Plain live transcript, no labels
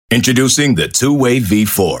Introducing the Two-Way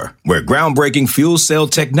V4, where groundbreaking fuel cell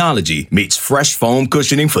technology meets fresh foam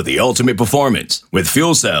cushioning for the ultimate performance. With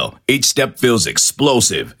Fuel Cell, each step feels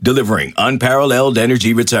explosive, delivering unparalleled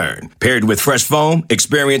energy return. Paired with fresh foam,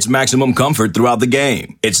 experience maximum comfort throughout the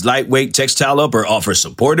game. Its lightweight textile upper offers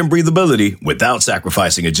support and breathability without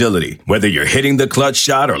sacrificing agility. Whether you're hitting the clutch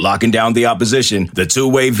shot or locking down the opposition, the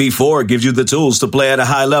Two-Way V4 gives you the tools to play at a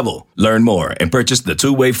high level. Learn more and purchase the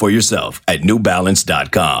Two-Way for yourself at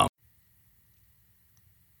newbalance.com.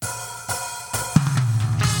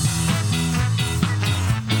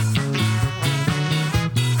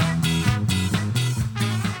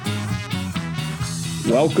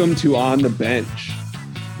 Welcome to On the Bench.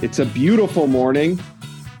 It's a beautiful morning,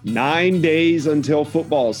 9 days until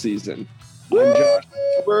football season. I'm Josh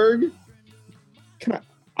Newberg.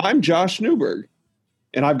 I'm Josh Newberg.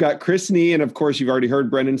 And I've got Chris Nee, and of course, you've already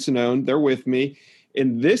heard Brendan Sonnone. They're with me.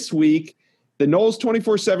 And this week, the Noles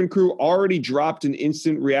 24/7 crew already dropped an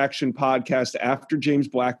instant reaction podcast after James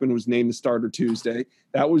Blackman was named the starter Tuesday.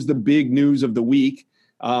 That was the big news of the week.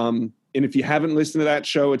 And if you haven't listened to that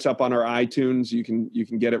show, it's up on our iTunes. You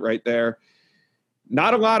can get it right there.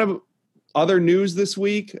 Not a lot of other news this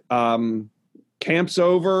week. Camp's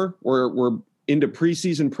over. We're into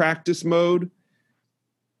preseason practice mode.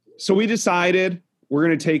 So we decided we're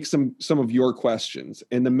going to take some of your questions.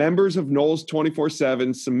 And the members of Noles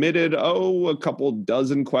 24/7 submitted, a couple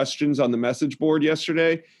dozen questions on the message board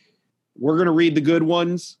yesterday. We're going to read the good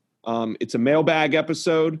ones. It's a mailbag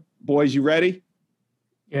episode. Boys, you ready?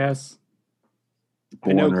 Yes.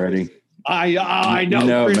 Born ready. I know. You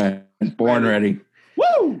know, Chris. man. Born ready.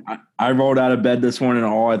 Woo! I rolled out of bed this morning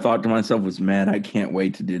and all I thought to myself was, man, I can't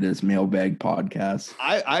wait to do this mailbag podcast.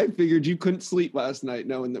 I figured you couldn't sleep last night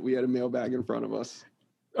knowing that we had a mailbag in front of us.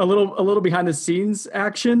 A little behind the scenes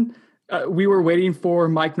action. We were waiting for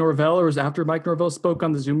Mike Norvell, or it was after Mike Norvell spoke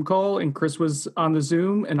on the Zoom call, and Chris was on the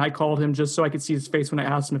Zoom, and I called him just so I could see his face when I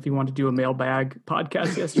asked him if he wanted to do a mailbag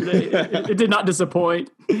podcast yesterday. It did not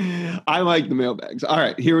disappoint. I like the mailbags. All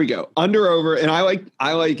right, here we go. Under, over, and I like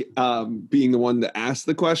being the one that asks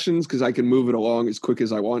the questions because I can move it along as quick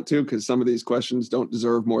as I want to because some of these questions don't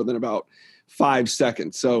deserve more than about 5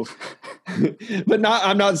 seconds. So,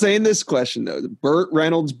 I'm not saying this question though. Burt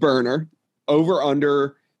Reynolds burner, over,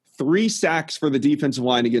 under 3 sacks for the defensive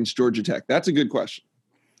line against Georgia Tech. That's a good question.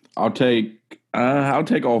 I'll take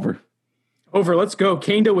over. Over, let's go.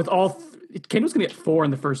 Kendo with Kendo's going to get 4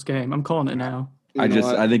 in the first game. I'm calling it now.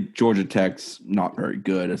 I think Georgia Tech's not very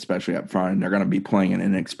good, especially up front. And they're going to be playing an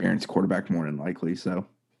inexperienced quarterback more than likely. So,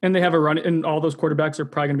 and they have a run, and all those quarterbacks are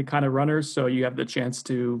probably going to be kind of runners. So you have the chance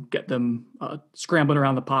to get them scrambling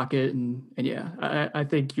around the pocket, and yeah, I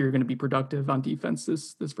think you're going to be productive on defense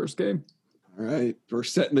this first game. All right, we're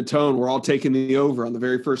setting the tone. We're all taking the over on the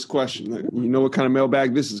very first question. You know what kind of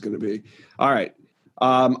mailbag this is going to be. All right,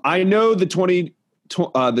 I know the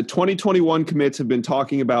 2021 commits have been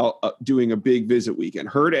talking about doing a big visit weekend.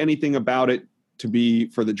 Heard anything about it to be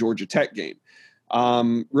for the Georgia Tech game?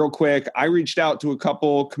 Real quick, I reached out to a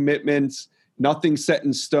couple commitments. Nothing set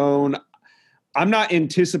in stone. I'm not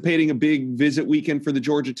anticipating a big visit weekend for the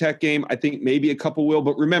Georgia Tech game. I think maybe a couple will,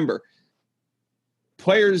 but remember,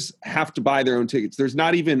 players have to buy their own tickets. There's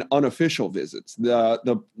not even unofficial visits.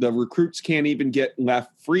 The recruits can't even get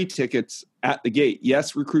left free tickets at the gate.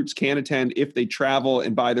 Yes, recruits can attend if they travel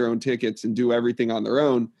and buy their own tickets and do everything on their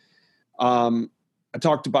own. I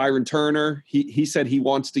talked to Byron Turner. He said he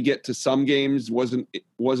wants to get to some games, wasn't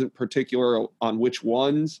particular on which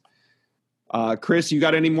ones. Chris, you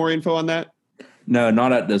got any more info on that? No,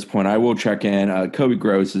 not at this point. I will check in. Kobe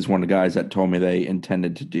Gross is one of the guys that told me they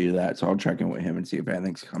intended to do that, so I'll check in with him and see if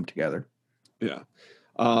anything's come together. Yeah.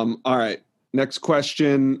 All right. Next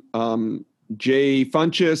question. Jay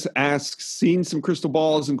Funchess asks, seen some crystal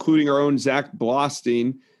balls, including our own Zach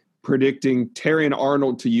Blostein, predicting Terrion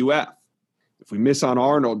Arnold to UF. If we miss on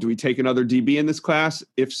Arnold, do we take another DB in this class?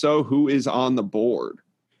 If so, who is on the board?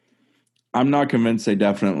 I'm not convinced they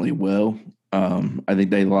definitely will. I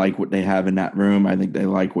think they like what they have in that room. I think they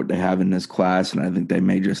like what they have in this class, and I think they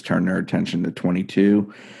may just turn their attention to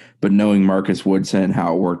 22. But knowing Marcus Woodson and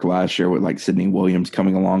how it worked last year with like Sidney Williams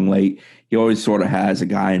coming along late, he always sort of has a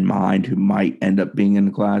guy in mind who might end up being in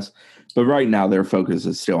the class. But right now their focus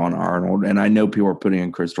is still on Arnold. And I know people are putting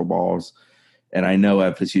in crystal balls, and I know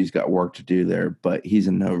FSU's got work to do there, but he's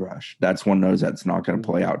in no rush. That's one of those that's not going to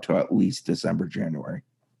play out till at least December, January.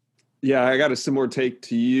 Yeah, I got a similar take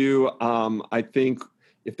to you. I think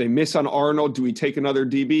if they miss on Arnold, do we take another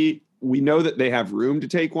DB? We know that they have room to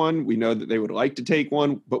take one. We know that they would like to take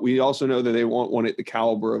one, but we also know that they want one at the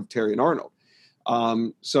caliber of Terrion Arnold.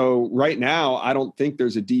 So right now, I don't think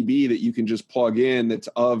there's a DB that you can just plug in that's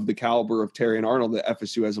of the caliber of Terry and Arnold that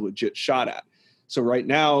FSU has a legit shot at. So right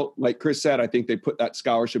now, like Chris said, I think they put that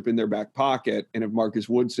scholarship in their back pocket. And if Marcus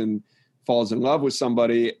Woodson falls in love with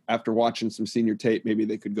somebody after watching some senior tape, maybe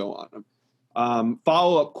they could go on him.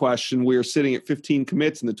 Follow-up question. We are sitting at 15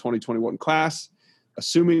 commits in the 2021 class.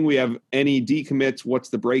 Assuming we have any decommits, what's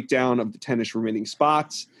the breakdown of the 10-ish remaining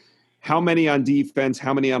spots? How many on defense?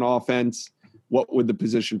 How many on offense? What would the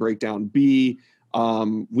position breakdown be?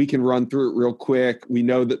 We can run through it real quick. We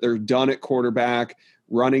know that they're done at quarterback.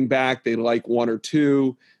 Running back, they like one or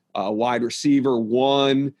two. Wide receiver,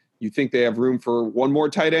 one. You think they have room for one more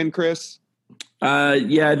tight end, Chris?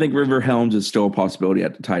 Yeah, I think River Helms is still a possibility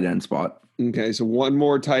at the tight end spot. Okay, so one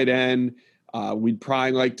more tight end. We'd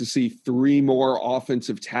probably like to see three more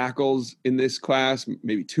offensive tackles in this class,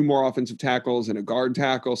 maybe two more offensive tackles and a guard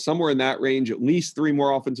tackle, somewhere in that range, at least three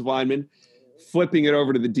more offensive linemen. Flipping it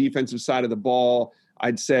over to the defensive side of the ball,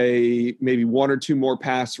 I'd say maybe one or two more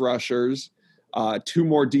pass rushers. Two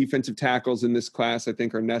more defensive tackles in this class I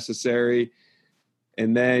think are necessary.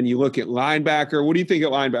 And then you look at linebacker. What do you think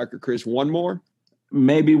at linebacker, Chris? One more?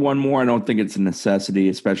 Maybe one more. I don't think it's a necessity,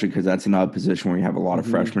 especially because that's another position where you have a lot of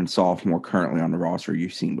freshmen, sophomore currently on the roster you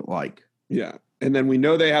seem to like. Yeah. And then we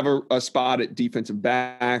know they have a spot at defensive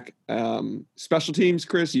back. Special teams,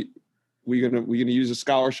 Chris, we gonna use a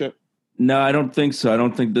scholarship? No, I don't think so. I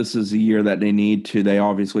don't think this is a year that they need to. They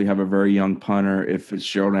obviously have a very young punter. If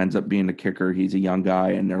Fitzgerald ends up being the kicker, he's a young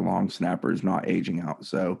guy, and their long snapper is not aging out.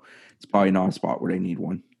 So it's probably not a spot where they need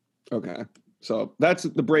one. Okay. So that's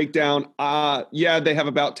the breakdown. Yeah, they have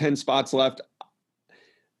about 10 spots left.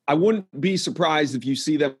 I wouldn't be surprised if you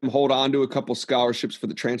see them hold on to a couple scholarships for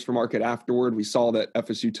the transfer market afterward. We saw that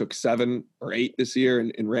FSU took 7 or 8 this year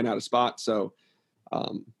and ran out of spots. So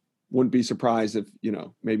wouldn't be surprised if,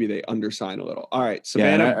 maybe they undersign a little. All right.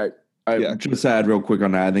 Savannah. I just add real quick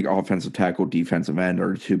on that. I think offensive tackle, defensive end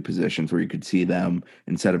are two positions where you could see them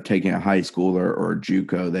instead of taking a high schooler or a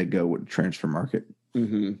JUCO, they go with transfer market.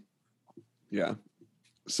 Mm-hmm. Yeah.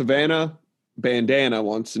 Savannah Bandana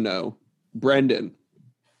wants to know, Brendan,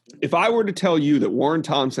 if I were to tell you that Warren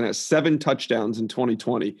Thompson has 7 touchdowns in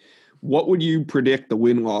 2020, what would you predict the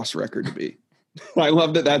win-loss record to be? I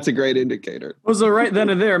love that. That's a great indicator. Well, so right then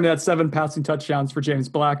and there, that's 7 passing touchdowns for James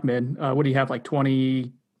Blackman. What do you have, like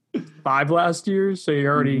 25 last year? So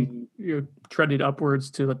you're already you treaded upwards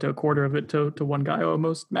to a quarter of it to one guy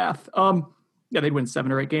almost. Math. Yeah, they'd win 7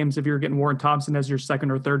 or 8 games if you're getting Warren Thompson as your second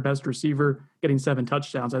or third best receiver, getting 7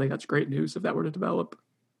 touchdowns. I think that's great news if that were to develop.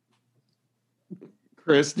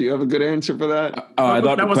 Chris, do you have a good answer for that? I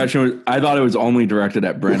thought the question was. I thought it was only directed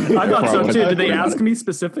at Brendan. I thought so too. Did they ask me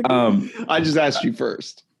specifically? I just asked you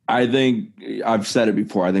first. I think I've said it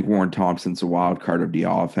before. I think Warren Thompson's a wild card of the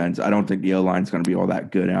offense. I don't think the O-line is going to be all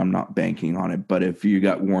that good, and I'm not banking on it. But if you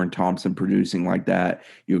got Warren Thompson producing like that,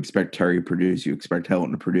 you expect Terry to produce, you expect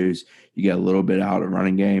Helton to produce, you get a little bit out of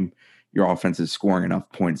running game, your offense is scoring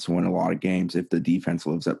enough points to win a lot of games if the defense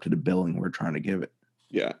lives up to the billing we're trying to give it.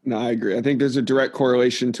 Yeah, no, I agree. I think there's a direct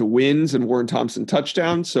correlation to wins and Warren Thompson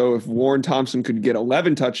touchdowns. So if Warren Thompson could get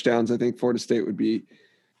 11 touchdowns, I think Florida State would be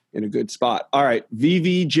in a good spot. All right,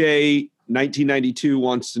 VVJ 1992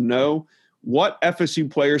 wants to know, what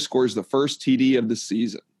FSU player scores the first TD of the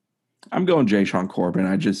season? I'm going Jay-Sean Corbin.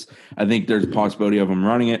 I think there's a possibility of him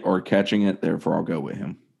running it or catching it. Therefore, I'll go with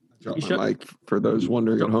him. Drop my mic for those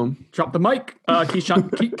wondering at home. Drop the mic.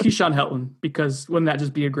 Keyshawn Helton, because wouldn't that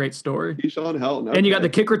just be a great story? Keyshawn Helton. Okay. And you got the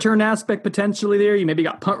kick return aspect potentially there. You maybe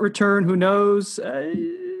got punt return. Who knows?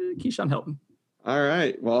 Keyshawn Helton. All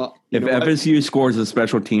right. Well, if FSU scores a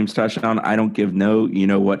special teams touchdown, I don't give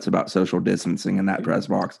what's about social distancing in that press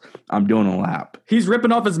box. I'm doing a lap. He's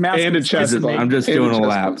ripping off his mask. And a chest bump. I'm just doing a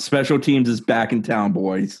lap. Special teams is back in town,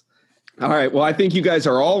 boys. All right. Well, I think you guys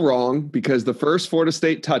are all wrong because the first Florida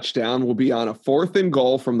State touchdown will be on a 4th and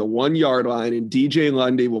goal from the 1-yard line, and DJ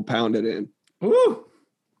Lundy will pound it in. Ooh.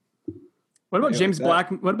 What about James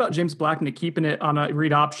Black? What about James Blackman keeping it on a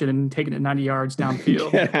read option and taking it 90 yards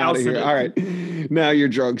downfield? Get out of here. All right. Now you're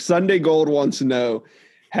drunk. Sunday Gold wants to know,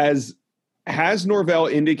 has Norvell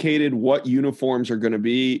indicated what uniforms are going to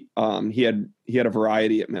be? He had a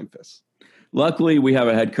variety at Memphis. Luckily, we have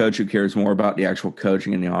a head coach who cares more about the actual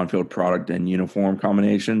coaching and the on-field product than uniform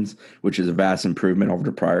combinations, which is a vast improvement over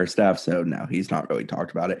the prior staff. So, no, he's not really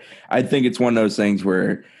talked about it. I think it's one of those things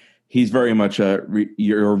where he's very much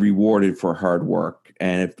you're rewarded for hard work.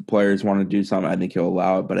 And if the players want to do something, I think he'll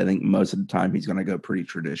allow it. But I think most of the time he's going to go pretty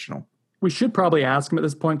traditional. We should probably ask him at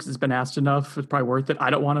this point because it's been asked enough. It's probably worth it. I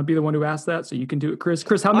don't want to be the one who asked that, so you can do it, Chris.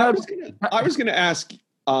 Chris, how mad? I was going to ask,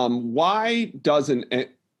 why doesn't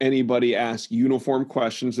anybody ask uniform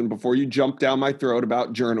questions, and before you jump down my throat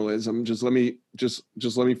about journalism, just let me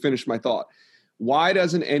finish my thought. Why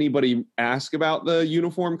doesn't anybody ask about the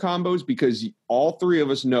uniform combos? Because all three of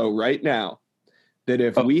us know right now that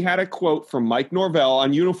if we had a quote from Mike Norvell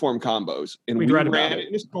on uniform combos and we ran it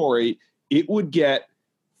in a story, it would get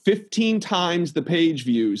 15 times the page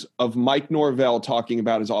views of Mike Norvell talking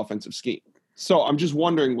about his offensive scheme. So I'm just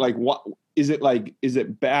wondering, like, what is it like? Is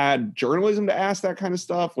it bad journalism to ask that kind of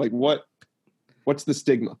stuff? Like, what's the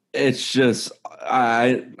stigma? It's just,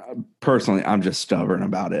 I'm just stubborn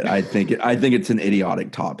about it. I think it's an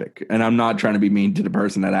idiotic topic, and I'm not trying to be mean to the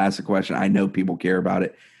person that asked the question. I know people care about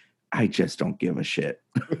it. I just don't give a shit.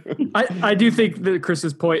 I do think that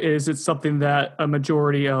Chris's point is it's something that a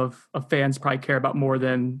majority of fans probably care about more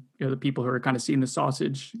than the people who are kind of seeing the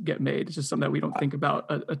sausage get made. It's just something that we don't think about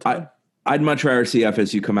a ton. I'd much rather see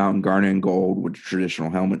FSU come out in garnet and gold with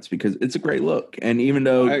traditional helmets because it's a great look. And even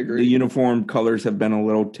though the uniform colors have been a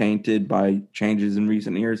little tainted by changes in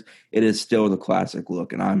recent years, it is still the classic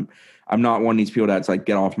look. And I'm not one of these people that's like,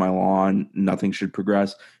 get off my lawn, nothing should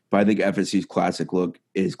progress. But I think FSU's classic look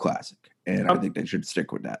is classic, and I think they should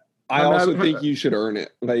stick with that. I also think you should earn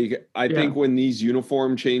it. Like, I think when these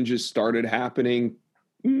uniform changes started happening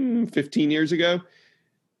 15 years ago,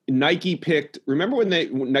 Nike picked, remember when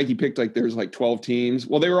Nike picked, like, there's like 12 teams?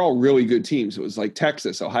 Well, they were all really good teams. It was like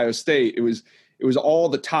Texas, Ohio State. It was all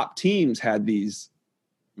the top teams had these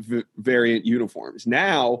variant uniforms.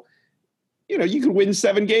 Now, you could win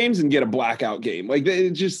 7 games and get a blackout game. Like,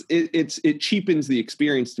 it cheapens the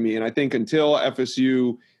experience to me. And I think until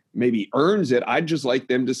FSU maybe earns it, I'd just like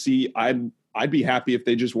them to see, I'd be happy if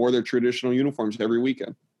they just wore their traditional uniforms every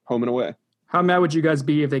weekend, home and away. How mad would you guys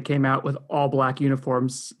be if they came out with all black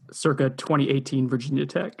uniforms circa 2018 Virginia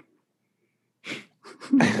Tech?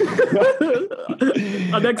 Next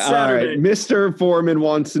Saturday. All right. Mr. Foreman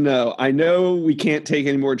wants to know, I know we can't take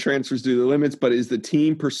any more transfers due to the limits, but is the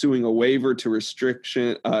team pursuing a waiver to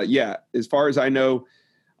restriction? Yeah, as far as I know,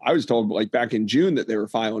 I was told like back in June that they were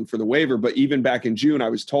filing for the waiver, but even back in June, I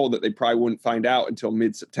was told that they probably wouldn't find out until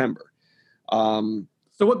mid-September. So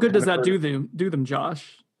what good does that do them,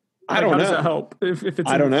 Josh? I don't know. How does that help if it's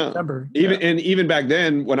I don't know. September? Even back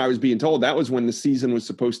then, when I was being told, that was when the season was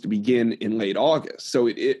supposed to begin in late August. So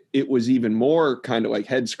it was even more kind of like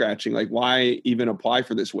head scratching. Like, why even apply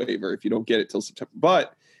for this waiver if you don't get it till September?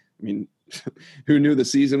 But I mean, who knew the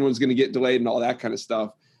season was going to get delayed and all that kind of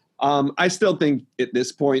stuff? I still think at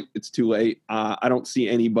this point it's too late. I don't see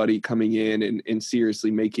anybody coming in and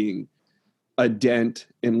seriously making a dent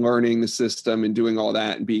in learning the system and doing all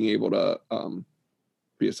that and being able to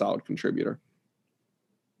be a solid contributor.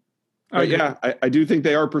 But yeah, I do think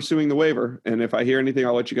they are pursuing the waiver. And if I hear anything,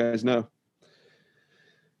 I'll let you guys know.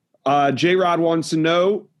 J-Rod wants to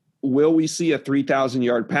know, will we see a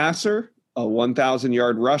 3,000-yard passer, a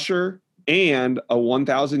 1,000-yard rusher, and a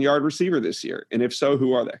 1,000-yard receiver this year? And if so,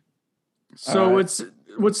 who are they? So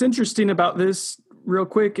what's interesting about this real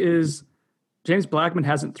quick is James Blackman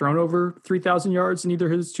hasn't thrown over 3,000 yards in either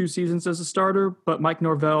of his 2 seasons as a starter, but Mike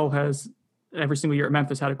Norvell has every single year at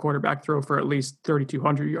Memphis had a quarterback throw for at least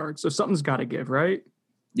 3,200 yards. So something's got to give, right?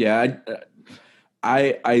 Yeah,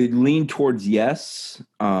 I lean towards yes,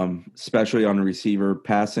 especially on the receiver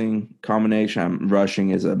passing combination. Rushing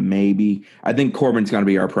is a maybe. I think Corbin's going to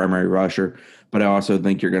be our primary rusher, but I also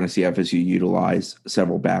think you're going to see FSU utilize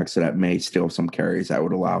several backs that may steal some carries that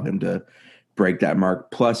would allow him to break that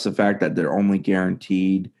mark. Plus the fact that they're only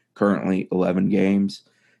guaranteed currently 11 games.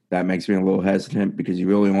 That makes me a little hesitant because you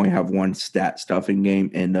really only have one stat stuffing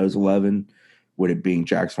game in those 11, with it being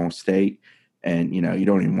Jacksonville State. And, you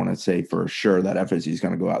don't even want to say for sure that FSU is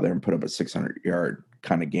going to go out there and put up a 600-yard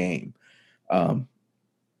kind of game.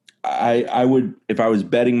 I would, if I was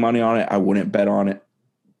betting money on it, I wouldn't bet on it,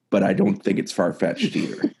 but I don't think it's far-fetched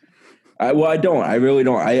either. I don't. I really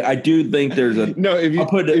don't. I do think there's a – No,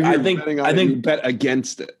 I think you bet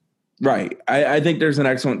against it. Right. I think there's an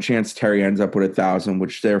excellent chance Terry ends up with 1,000,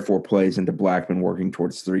 which therefore plays into Blackman working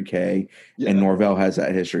towards 3K, and Norvell has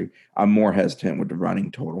that history. I'm more hesitant with the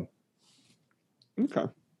running total. Okay.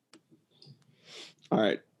 All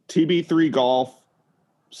right. TB3 Golf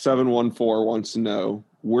 714 wants to know,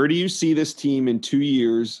 where do you see this team in 2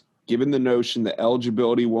 years, given the notion that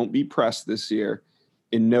eligibility won't be pressed this year,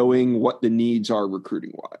 in knowing what the needs are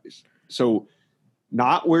recruiting-wise? So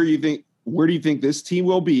not where you think – where do you think this team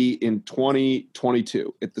will be in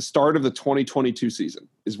 2022 at the start of the 2022 season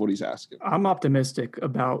is what he's asking. I'm optimistic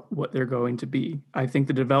about what they're going to be. I think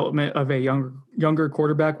the development of a younger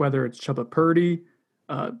quarterback, whether it's Chubba Purdy,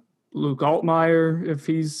 Luke Altmaier, if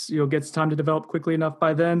he's, gets time to develop quickly enough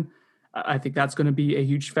by then, I think that's going to be a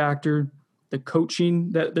huge factor. the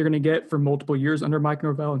coaching that they're going to get for multiple years under Mike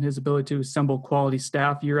Norvell and his ability to assemble quality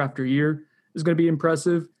staff year after year is going to be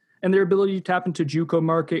impressive. And their ability to tap into JUCO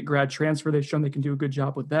market, grad transfer, they've shown they can do a good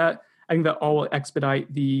job with that. I think that all will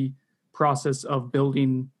expedite the process of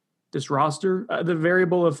building this roster. The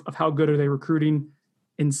variable of how good are they recruiting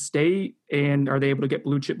in state, and are they able to get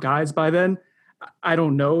blue chip guys by then? I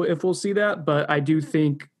don't know if we'll see that, but I do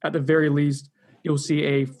think at the very least you'll see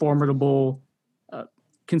a formidable,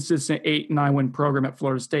 consistent 8-9 win program at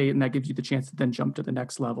Florida State, and that gives you the chance to then jump to the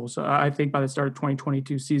next level. So I think by the start of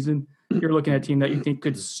 2022 season, you're looking at a team that you think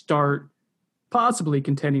could start possibly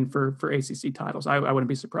contending for ACC titles. I wouldn't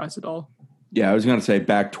be surprised at all. Yeah, I was going to say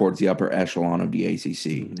back towards the upper echelon of the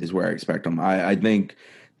ACC is where I expect them. I think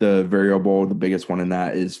the variable, the biggest one in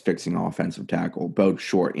that, is fixing offensive tackle, both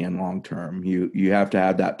short and long term. You have to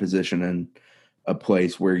have that position in a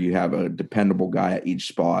place where you have a dependable guy at each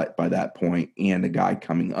spot by that point, and a guy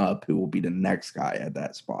coming up who will be the next guy at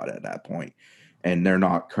that spot at that point. And they're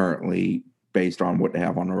not currently, based on what they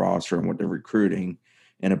have on the roster and what they're recruiting,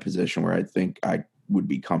 in a position where I think I would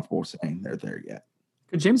be comfortable saying they're there yet.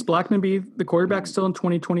 Could James Blackman be the quarterback still in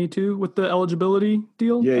 2022 with the eligibility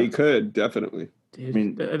deal? Yeah, he could, definitely. Dude, I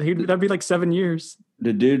mean, that'd be like 7 years.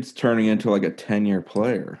 The dude's turning into like a 10-year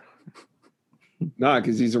player. Nah,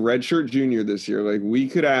 because he's a redshirt junior this year. Like, we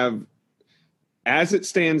could have, as it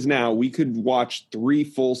stands now, we could watch 3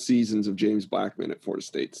 full seasons of James Blackman at Florida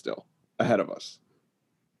State still ahead of us.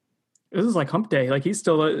 This is like hump day. Like, we're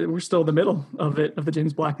still in the middle of the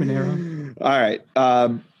James Blackman era. All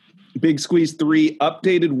right. Big Squeeze 3,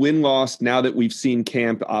 updated win-loss now that we've seen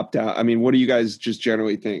Camp opt out. I mean, what do you guys just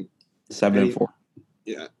generally think? 7-4.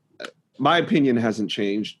 Yeah. My opinion hasn't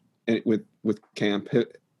changed with Camp.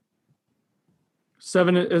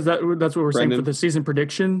 7, is that's what we're saying for the season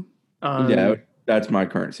prediction? Yeah, that's my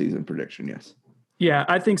current season prediction, yes. Yeah,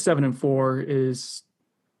 I think 7-4 is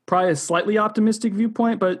probably a slightly optimistic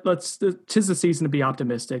viewpoint, but tis the season to be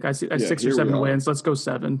optimistic. I see 6 or 7 wins. Let's go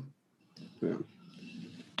 7. Yeah.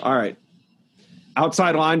 All right.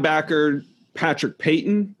 Outside linebacker Patrick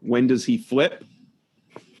Payton, when does he flip?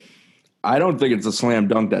 I don't think it's a slam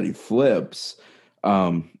dunk that he flips.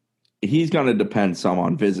 He's going to depend some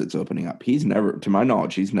on visits opening up. He's never, to my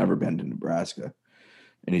knowledge, he's never been to Nebraska,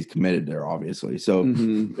 and he's committed there, obviously. So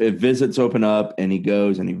if visits open up and he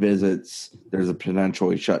goes and he visits, there's a potential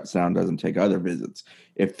he shuts down, doesn't take other visits.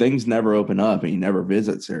 If things never open up and he never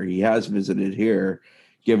visits there, he has visited here,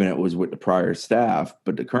 given it was with the prior staff,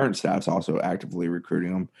 but the current staff's also actively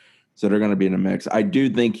recruiting him. So they're going to be in a mix. I do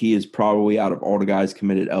think he is probably, out of all the guys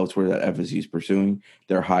committed elsewhere that FSU is pursuing,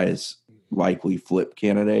 their highest likely flip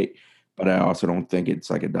candidate. But I also don't think it's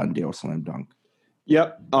like a done deal slam dunk.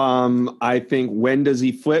 Yep. I think when does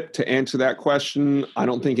he flip? To answer that question, I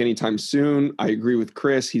don't think anytime soon. I agree with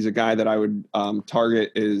Chris. He's a guy that I would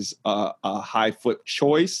target as a high flip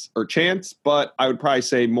choice or chance, but I would probably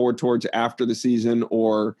say more towards after the season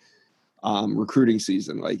or recruiting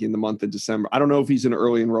season, like in the month of December. I don't know if he's an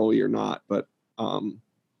early enrollee or not, but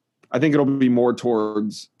I think it'll be more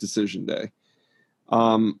towards decision day.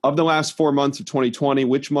 Of the last 4 months of 2020,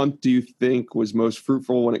 which month do you think was most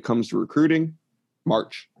fruitful when it comes to recruiting?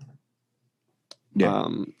 March. Yeah.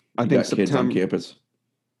 I think September, kids on campus.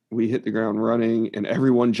 We hit the ground running and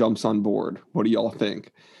everyone jumps on board. What do y'all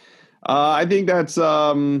think? I think that's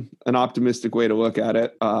an optimistic way to look at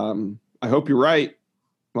it. I hope you're right.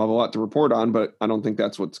 We'll have a lot to report on, but I don't think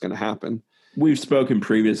that's what's going to happen. We've spoken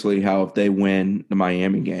previously how if they win the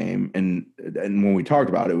Miami game, and when we talked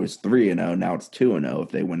about it, it was 3-0. Now it's 2-0 if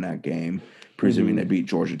they win that game, presuming they beat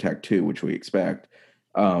Georgia Tech too, which we expect.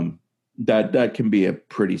 That can be a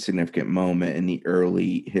pretty significant moment in the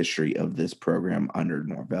early history of this program under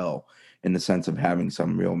Norvell, in the sense of having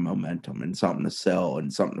some real momentum and something to sell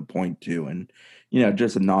and something to point to, and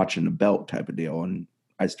just a notch in the belt type of deal. And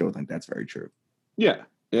I still think that's very true. Yeah.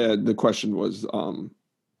 The question was,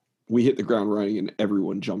 we hit the ground running and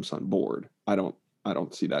everyone jumps on board. I don't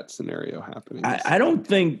see that scenario happening.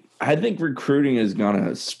 I think recruiting is going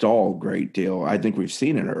to stall a great deal. I think we've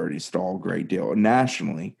seen it already stall a great deal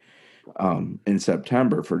nationally in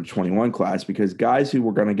September for the 21 class, because guys who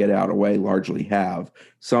were going to get out of the way largely have.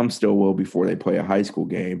 Some still will before they play a high school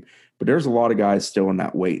game, but there's a lot of guys still in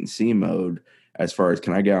that wait and see mode as far as,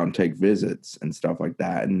 can I get out and take visits and stuff like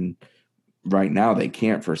that. And right now they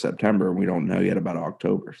can't for September, and we don't know yet about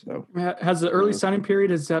October. So has the early signing period,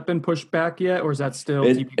 has that been pushed back yet, or is that still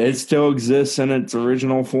it still exists in its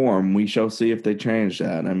original form? We shall see if they change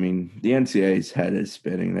that. I mean, the NCAA's head is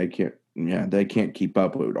spinning. They can't keep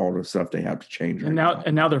up with all the stuff they have to change and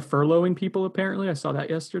now they're furloughing people, apparently. I saw that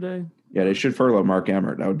yesterday. Yeah, they should furlough Mark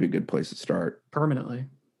Emmert. That would be a good place to start permanently.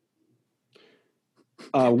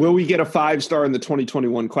 Will we get a 5-star in the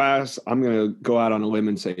 2021 class? I'm going to go out on a limb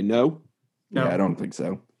and say no. No. Yeah, I don't think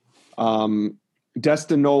so.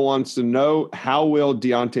 Destin Knoll wants to know, how will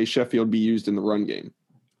Deontay Sheffield be used in the run game?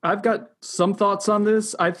 I've got some thoughts on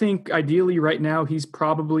this. I think ideally right now he's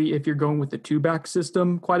probably, if you're going with the 2-back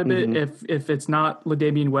system quite a bit, if it's not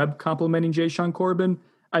LaDainian Webb complementing Jashaun Corbin,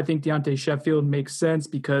 I think Deontay Sheffield makes sense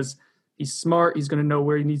because he's smart. He's going to know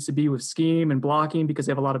where he needs to be with scheme and blocking because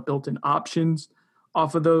they have a lot of built-in options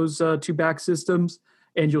off of those 2-back systems.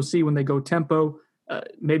 And you'll see when they go tempo,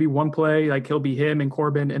 maybe one play, like he'll be him and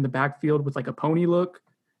Corbin in the backfield with like a pony look.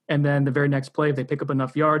 And then the very next play, if they pick up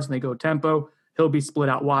enough yards and they go tempo, he'll be split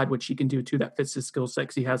out wide, which he can do too. That fits his skill set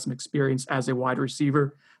because he has some experience as a wide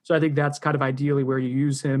receiver. So I think that's kind of ideally where you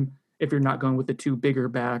use him if you're not going with the 2 bigger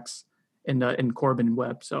backs in Corbin and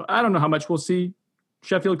Webb. So I don't know how much we'll see.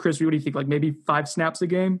 Sheffield, Chris, what do you think? Like maybe 5 snaps a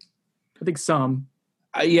game? I think some.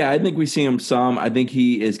 Yeah, I think we see him some. I think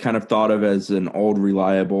he is kind of thought of as an old,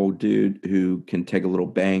 reliable dude who can take a little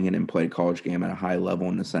banging and play a college game at a high level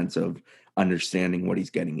in the sense of understanding what he's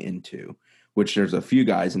getting into, which there's a few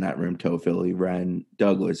guys in that room, Toffoli, Wren,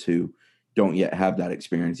 Douglas, who don't yet have that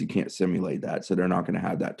experience. You can't simulate that, so they're not going to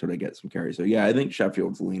have that till they get some carries. So, yeah, I think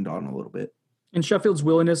Sheffield's leaned on a little bit. And Sheffield's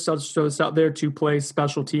willingness, I'll just throw this out there, to play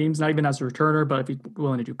special teams, not even as a returner, but if he's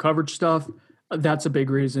willing to do coverage stuff, that's a big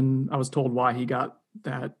reason I was told why he got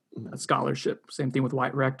that scholarship. Same thing with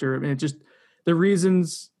White Rector. I mean, it just the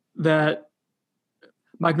reasons that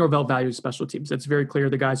Mike Norvell values special teams. It's very clear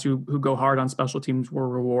the guys who go hard on special teams were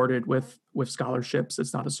rewarded with scholarships.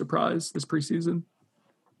 It's not a surprise this preseason.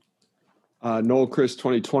 Noel Chris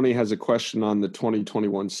 2020 has a question on the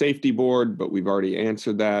 2021 safety board, but we've already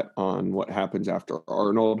answered that on what happens after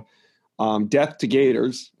Arnold. Death to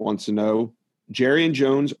Gators wants to know, Jarrian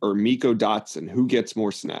Jones or Miko Dotson, who gets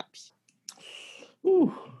more snaps?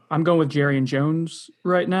 Ooh. I'm going with Jarrian Jones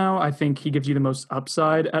right now. I think he gives you the most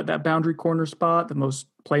upside at that boundary corner spot, the most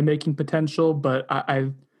playmaking potential, but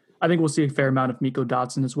I think we'll see a fair amount of Miko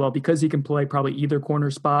Dotson as well because he can play probably either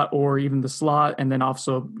corner spot or even the slot, and then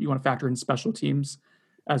also you want to factor in special teams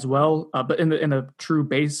as well. But in a true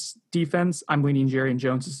base defense, I'm leaning Jarrian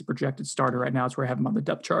Jones as the projected starter right now. It's where I have him on the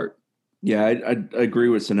depth chart. Yeah, I agree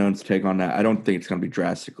with Sinone's take on that. I don't think it's going to be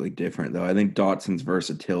drastically different, though. I think Dotson's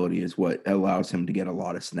versatility is what allows him to get a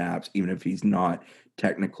lot of snaps, even if he's not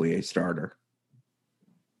technically a starter.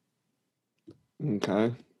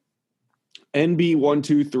 Okay.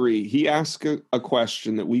 NB123, he asked a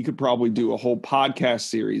question that we could probably do a whole podcast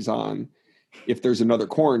series on if there's another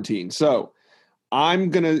quarantine. So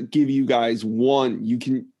I'm going to give you guys one. You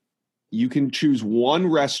can choose one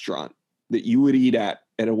restaurant that you would eat at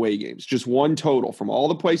away games, just one total from all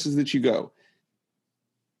the places that you go.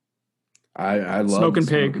 I love Smoking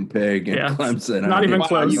Pig and Clemson. Not even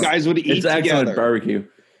close. You guys would eat it's together. Excellent barbecue.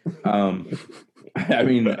 I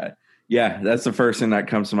mean, yeah, that's the first thing that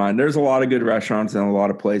comes to mind. There's a lot of good restaurants in a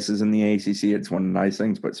lot of places in the ACC. It's one of the nice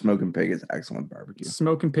things, but Smoking Pig is excellent barbecue.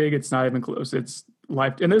 Smoking Pig, it's not even close. It's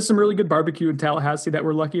life, and there's some really good barbecue in Tallahassee that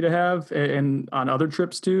we're lucky to have, and on other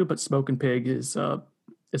trips too. But Smoking Pig is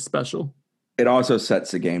special. It also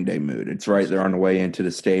sets the game day mood. It's right there on the way into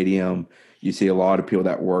the stadium. You see a lot of people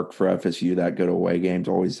that work for FSU that go to away games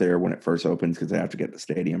always there when it first opens because they have to get the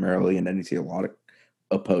stadium early, and then you see a lot of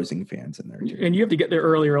opposing fans in there too. And you have to get there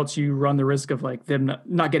early or else you run the risk of like them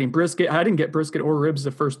not getting brisket. I didn't get brisket or ribs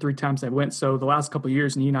the first 3 times I went. So the last couple of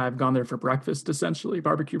years, me and I have gone there for breakfast, essentially.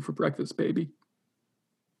 Barbecue for breakfast, baby.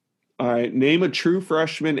 All right. Name a true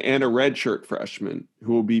freshman and a redshirt freshman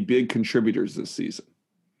who will be big contributors this season.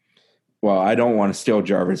 Well, I don't want to steal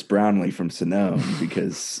Jarvis Brownlee from Sonone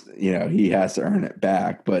because, he has to earn it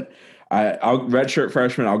back. But I'll redshirt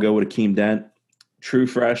freshman, I'll go with Akeem Dent. True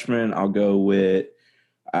freshman, I'll go with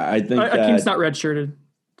Akeem's not redshirted.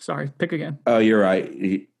 Sorry, pick again. Oh, you're right.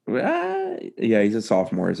 Yeah, he's a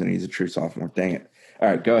sophomore, isn't he? He's a true sophomore. Dang it. All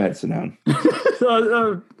right, go ahead, Sonone.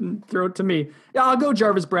 Throw it to me. Yeah, I'll go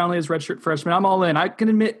Jarvis Brownlee as redshirt freshman. I'm all in. I can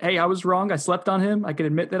admit, hey, I was wrong. I slept on him. I can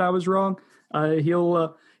admit that I was wrong.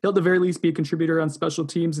 He'll at the very least be a contributor on special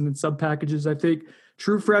teams and in sub packages. I think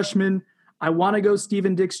true freshman. I want to go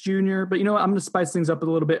Steven Dix Jr., but I'm going to spice things up a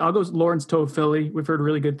little bit. I'll go Lawrence Toafili. We've heard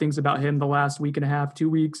really good things about him the last week and a half, 2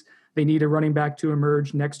 weeks. They need a running back to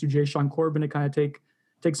emerge next to Jashaun Corbin to kind of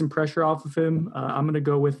take some pressure off of him. I'm going to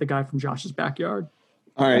go with the guy from Josh's backyard.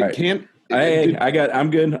 All right. I'm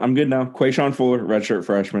good. I'm good now. Quayshawn Fuller, redshirt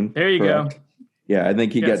freshman. There you Correct. go. Yeah, I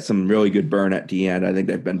think he gets some really good burn at the end. I think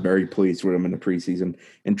they've been very pleased with him in the preseason.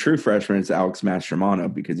 And true freshman is Alex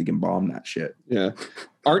Mastromano because he can bomb that shit. Yeah.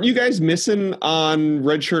 Aren't you guys missing on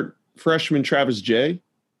redshirt freshman Travis J?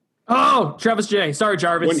 Oh, Travis J. Sorry,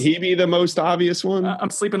 Jarvis. Wouldn't he be the most obvious one? I'm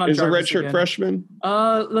sleeping on Is Jarvis a redshirt again. freshman?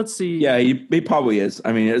 Let's see. Yeah, he probably is.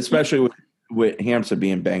 I mean, especially with Hampson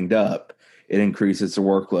being banged up, it increases the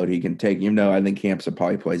workload he can take. Even though I think Hampson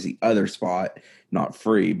probably plays the other spot, not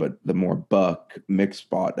free, but the more buck mixed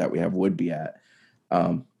spot that we have would be at.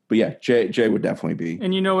 But yeah, Jay would definitely be.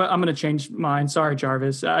 And you know what? I'm going to change mine. Sorry,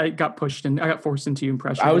 Jarvis. I got forced into you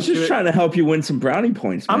impression. I was just trying to help you win some brownie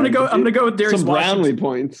points. Man. I'm going to go with Darius Some Brownlee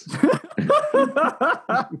points.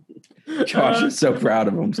 Josh is so proud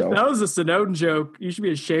of himself. That was a Snowden joke. You should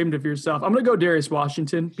be ashamed of yourself. I'm going to go Darius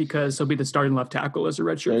Washington because he'll be the starting left tackle as a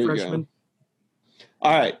redshirt freshman.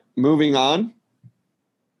 All right, moving on.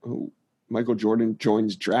 Oh, Michael Jordan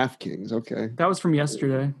joins DraftKings. Okay. That was from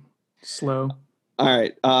yesterday. Slow. All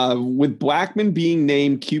right. With Blackman being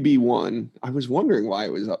named QB1, I was wondering why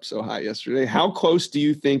it was up so high yesterday. How close do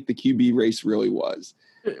you think the QB race really was?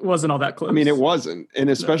 It wasn't all that close. I mean, it wasn't. And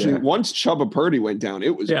especially once Chubba Purdy went down,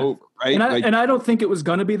 it was over, right? And I don't think it was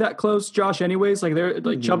going to be that close, Josh, anyways.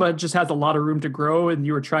 Chubba just has a lot of room to grow, and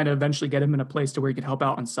you were trying to eventually get him in a place to where he could help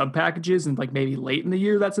out on sub packages, and like maybe late in the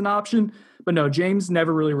year that's an option. But no, James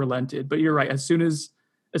never really relented. But you're right. As soon as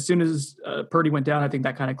Purdy went down, I think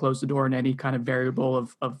that kind of closed the door on any kind of variable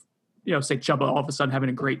of say Chubba all of a sudden having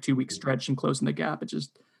a great 2-week stretch and closing the gap.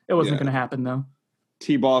 It wasn't going to happen though.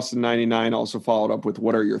 T-Boston 99 also followed up with,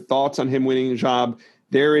 what are your thoughts on him winning the job?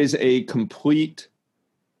 There is a complete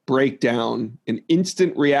breakdown, an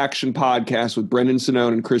instant reaction podcast with Brendan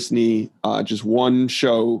Sonnone and Chris Nee, just one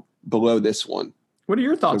show below this one. What are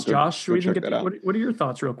your thoughts, Josh? What are your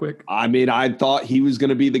thoughts real quick? I mean, I thought he was going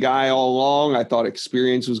to be the guy all along. I thought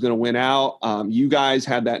experience was going to win out. You guys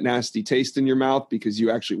had that nasty taste in your mouth because you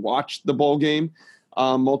actually watched the bowl game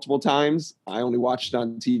multiple times. I only watched it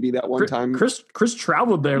on TV that one time. Chris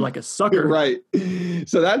traveled there like a sucker. Right.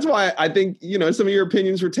 So that's why I think, some of your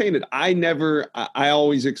opinions were tainted. I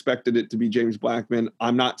always expected it to be James Blackman.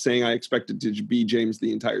 I'm not saying I expected to be James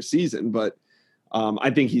the entire season, but I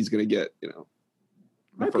think he's going to get,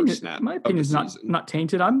 my opinion is not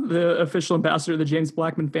tainted. I'm the official ambassador of the James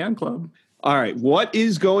Blackman fan club. All right. What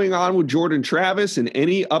is going on with Jordan Travis, and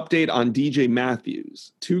any update on DJ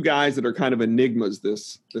Matthews? Two guys that are kind of enigmas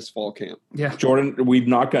this fall camp. Yeah. Jordan, we've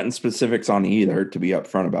not gotten specifics on either, to be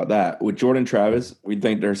upfront about that. With Jordan Travis, we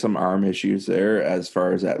think there's some arm issues there as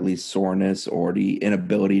far as at least soreness or the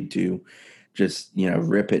inability to just,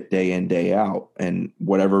 rip it day in, day out. And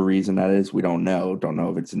whatever reason that is, we don't know. Don't know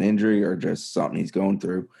if it's an injury or just something he's going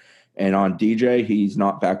through. And on DJ, he's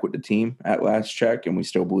not back with the team at last check, and we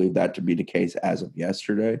still believe that to be the case as of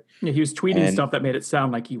yesterday. Yeah, he was tweeting stuff that made it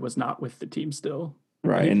sound like he was not with the team still.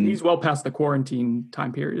 Right. And he's well past the quarantine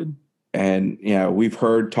time period. And, we've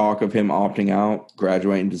heard talk of him opting out,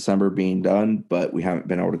 graduating December, being done, but we haven't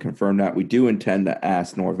been able to confirm that. We do intend to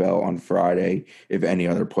ask Norvell on Friday if any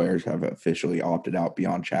other players have officially opted out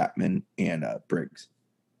beyond Chapman and Briggs.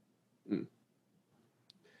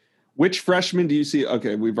 Which freshman do you see?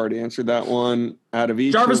 Okay, we've already answered that one. Out of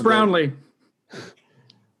each, Jarvis Brownlee.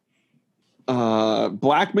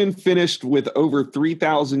 Blackman finished with over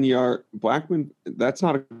 3,000 yards. Blackman, that's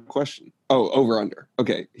not a question. Oh, over under.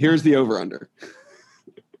 Okay, here's the over under.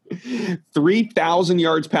 3,000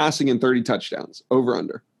 yards passing and 30 touchdowns. Over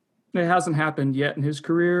under. It hasn't happened yet in his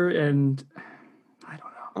career, and I don't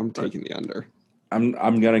know. I'm taking the under. I'm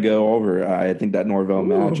gonna go over. I think that Norvell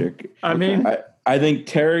magic. I think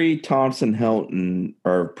Terry, Thompson, Hilton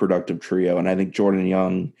are a productive trio, and I think Jordan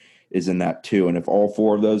Young is in that too. And if all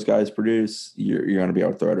four of those guys produce, you're going to be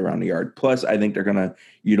able to throw it around the yard. Plus, I think they're going to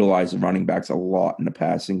utilize the running backs a lot in the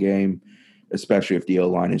passing game, especially if the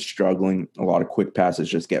O-line is struggling. A lot of quick passes,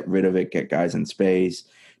 just get rid of it, get guys in space,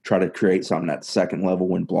 try to create something at the second level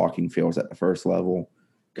when blocking fails at the first level.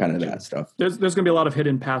 Kind of that stuff. There's going to be a lot of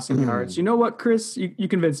hidden passing yards. You know what, Chris? You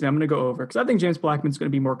convinced me. I'm going to go over because I think James Blackman's going to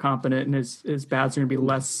be more competent and his bads are going to be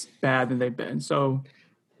less bad than they've been. So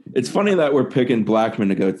it's funny that we're picking Blackman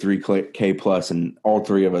to go 3K plus, and all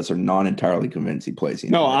three of us are not entirely convinced he plays.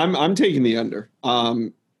 No, I'm taking the under.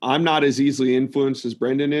 I'm not as easily influenced as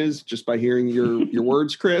Brendan is just by hearing your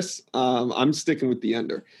words, Chris. I'm sticking with the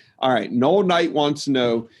under. All right. Noel Knight wants to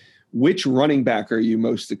know, which running back are you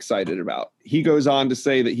most excited about? He goes on to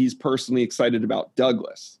say that he's personally excited about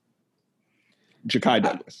Douglas, Ja'Kai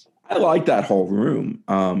Douglas. I like that whole room.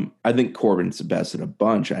 I think Corbin's the best of the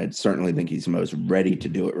bunch. I certainly think he's the most ready to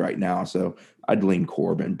do it right now. So I'd lean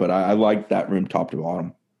Corbin, but I like that room top to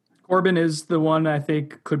bottom. Corbin is the one I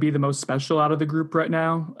think could be the most special out of the group right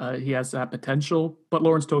now. He has that potential, but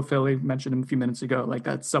Lawrence Toafili mentioned him a few minutes ago. Like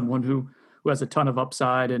that's someone who has a ton of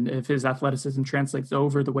upside. And if his athleticism translates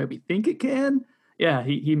over the way we think it can, yeah,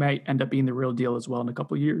 he might end up being the real deal as well in a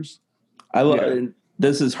couple years. I love.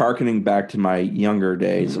 This is hearkening back to my younger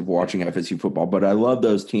days of watching FSU football, but I love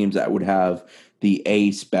those teams that would have the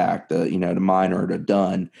ace back, the Minor, the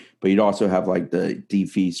Dunn, but you'd also have like the D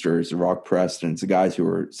Feasters, the Rock Prestons, the guys who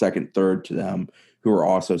were second, third to them, who were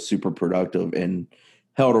also super productive and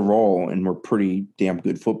held a role and were pretty damn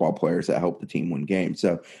good football players that helped the team win games.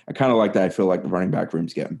 So I kind of like that. I feel like the running back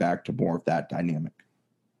room's getting back to more of that dynamic.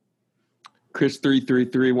 Chris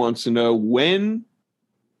 333 wants to know, when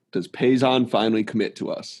does Payson finally commit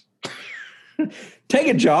to us? Take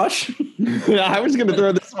it, Josh. I was going to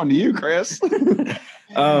throw this one to you, Chris.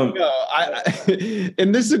 And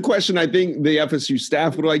this is a question I think the FSU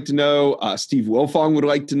staff would like to know. Steve Wilfong would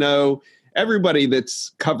like to know. Everybody that's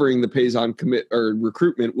covering the Payson commit or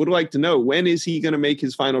recruitment would like to know, when is he going to make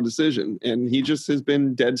his final decision? And he just has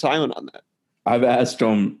been dead silent on that. I've asked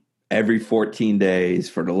him every 14 days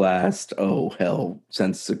for the last,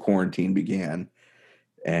 since the quarantine began.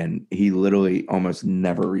 And he literally almost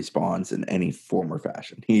never responds in any form or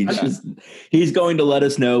fashion. He's going to let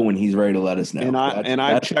us know when he's ready to let us know. And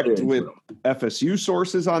I checked with FSU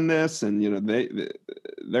sources on this, and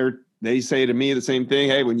they say to me the same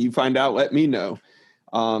thing. Hey, when you find out, let me know.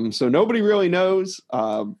 So nobody really knows.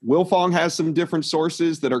 Wilfong has some different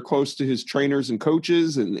sources that are close to his trainers and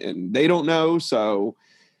coaches, and they don't know. So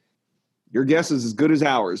your guess is as good as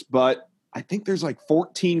ours. But I think there's like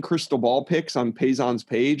 14 crystal ball picks on Payson's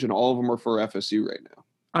page, and all of them are for FSU right now.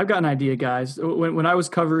 I've got an idea, guys. When I was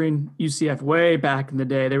covering UCF way back in the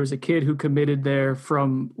day, there was a kid who committed there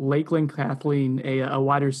from Lakeland Kathleen, a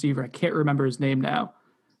wide receiver. I can't remember his name now,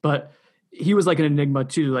 but he was like an enigma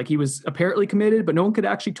too. Like, he was apparently committed, but no one could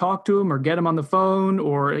actually talk to him or get him on the phone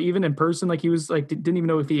or even in person. Like, he was like, didn't even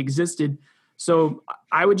know if he existed. So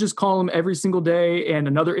I would just call him every single day, and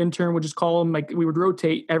another intern would just call him. Like, we would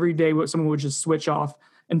rotate every day. Someone would just switch off.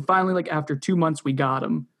 And finally, like after 2 months, we got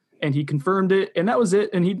him, and he confirmed it, and that was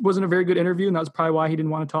it. And he wasn't a very good interview, and that was probably why he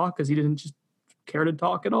didn't want to talk, because he didn't just care to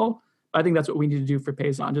talk at all. I think that's what we need to do for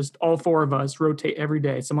Payson. Just all four of us rotate every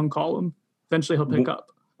day. Someone call him. Eventually, he'll pick up.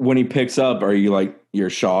 When he picks up, are you like, you're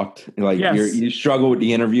shocked? Like, yes. You struggle with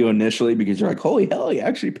the interview initially because you're like, holy hell, he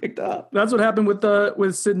actually picked up. That's what happened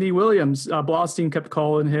with Sidney Williams. Blostein kept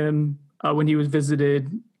calling him when he was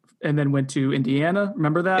visited and then went to Indiana.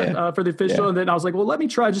 Remember that for the official? Yeah. And then I was like, well, let me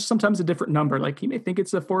try just sometimes a different number. Like, he may think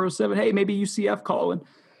it's a 407. Hey, maybe UCF calling.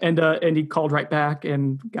 And he called right back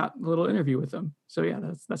and got a little interview with him. So, yeah,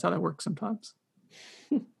 that's how that works sometimes.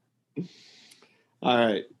 All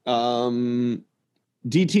right.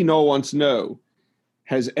 DT Noel wants to know,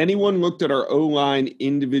 has anyone looked at our O-line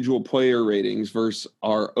individual player ratings versus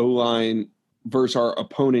our O-line versus our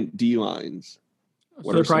opponent D-lines?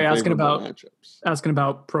 So they're probably asking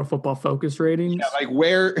about Pro Football Focus ratings.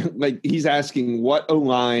 Yeah, he's asking, what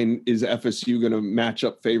O-line is FSU going to match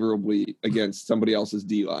up favorably against somebody else's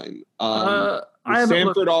D-line?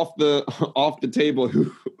 Sanford off the table.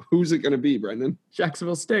 Who's it going to be, Brendan?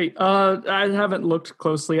 Jacksonville State. I haven't looked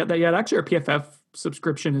closely at that yet. Actually, our PFF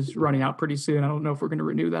subscription is running out pretty soon. I don't know if we're going to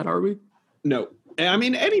renew that, are we? No. I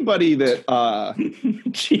mean, anybody that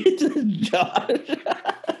Jesus, Josh.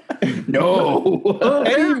 No.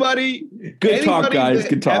 Anybody. Good talk, guys.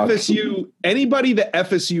 Good talk. Anybody that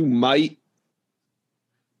FSU might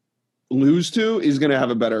lose to is going to have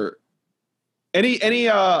a better. Any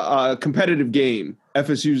competitive game,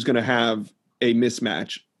 FSU is going to have a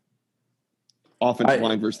mismatch, offensive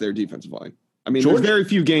line versus their defensive line. I mean, there's very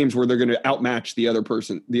few games where they're going to outmatch the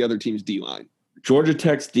other team's D line. Georgia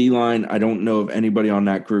Tech's D line, I don't know of anybody on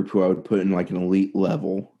that group who I would put in like an elite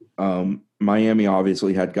level. Miami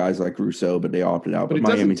obviously had guys like Rousseau, but they opted out. But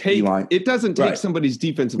Miami's D line, it doesn't take somebody's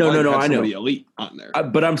defensive line to have somebody elite on there.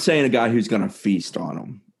 But I'm saying a guy who's going to feast on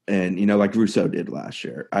them, and like Rousseau did last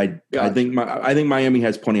year. I think Miami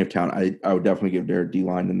has plenty of talent. I would definitely give their D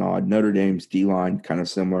line a nod. Notre Dame's D line kind of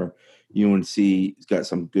similar. UNC's got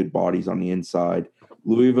some good bodies on the inside.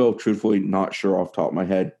 Louisville, truthfully, not sure off the top of my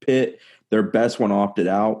head. Pitt, their best one opted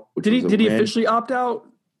out. Did he officially opt out?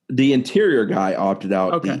 The interior guy opted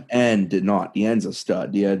out. Okay. The end did not. The end's a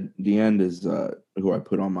stud. The end is who I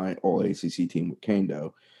put on my All-ACC team with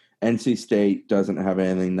Kendo. NC State doesn't have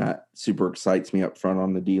anything that super excites me up front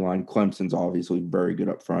on the D-line. Clemson's obviously very good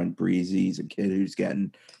up front. Breezy's a kid who's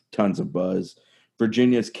getting tons of buzz.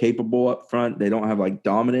 Virginia's capable up front. They don't have like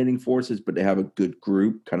dominating forces, but they have a good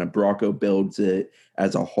group. Kind of Bracco builds it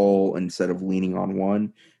as a whole instead of leaning on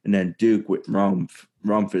one. And then Duke with Rumpf.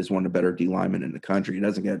 Rumpf is one of the better D linemen in the country. He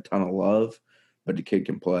doesn't get a ton of love, but the kid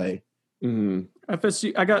can play. Mm-hmm.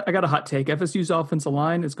 FSU, I got a hot take. FSU's offensive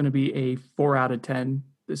line is going to be a 4 out of 10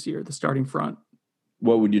 this year, the starting front.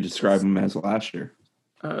 What would you describe him as last year?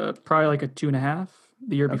 Probably like a 2.5.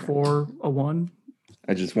 The year before, a 1.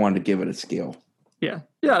 I just wanted to give it a scale. Yeah.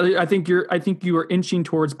 I think you are inching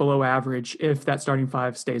towards below average if that starting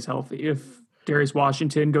 5 stays healthy. If Darius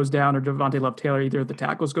Washington goes down or Devontae Love-Taylor, either of the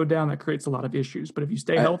tackles go down, that creates a lot of issues. But if you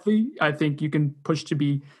stay healthy, I think you can push to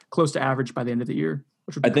be close to average by the end of the year.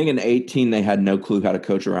 I think in 18, they had no clue how to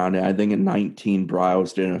coach around it. I think in 19,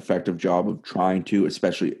 Bryles did an effective job of trying to,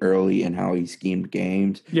 especially early in how he schemed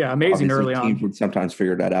games. Yeah, amazing. Obviously, early on. Teams would sometimes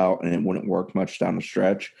figure that out, and it wouldn't work much down the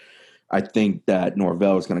stretch. I think that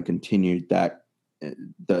Norvell is going to continue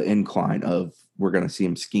the incline of we're going to see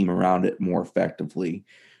him scheme around it more effectively.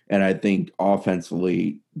 And I think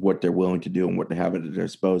offensively, what they're willing to do and what they have at their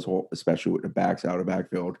disposal, especially with the backs out of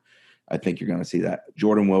backfield, I think you're going to see that.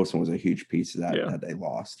 Jordan Wilson was a huge piece of that they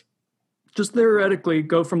lost. Just theoretically,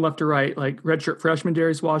 go from left to right. Like redshirt freshman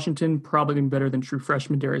Darius Washington, probably been better than true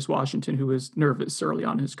freshman Darius Washington, who was nervous early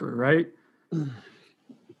on in his career, right?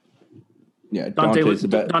 Yeah, Dante's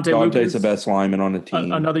the best lineman on the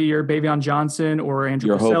team. Another year, Bavion Johnson or Andrew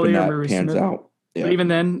You're hoping Boselli that pans out. Yeah. But even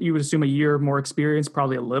then, you would assume a year more experience,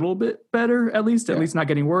 probably a little bit better, at least not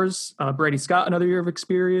getting worse. Brady Scott, another year of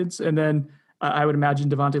experience. And then I would imagine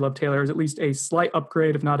Devontae Love-Taylor is at least a slight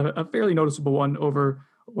upgrade, if not a fairly noticeable one, over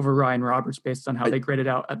Ryan Roberts based on how they graded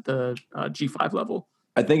out at the G5 level.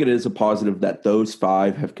 I think it is a positive that those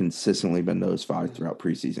 5 have consistently been those 5 throughout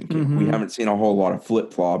preseason. Mm-hmm. We haven't seen a whole lot of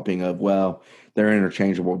flip-flopping of, well, they're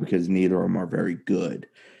interchangeable because neither of them are very good.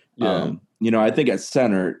 Yeah. I think at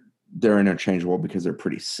center, they're interchangeable because they're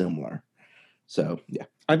pretty similar. So, yeah.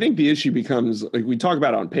 I think the issue becomes, like we talk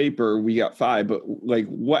about on paper, we got 5, but like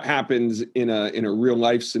what happens in a real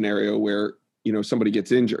life scenario where, somebody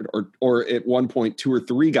gets injured or at one point 2 or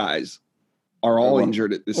 3 guys are all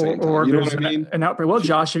injured at the same time. Or you know what I mean? An outbreak. Well,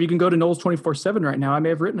 Josh, if you can go to Knowles 24/7 right now, I may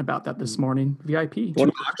have written about that this morning. VIP.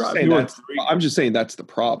 Well, I'm just saying that's the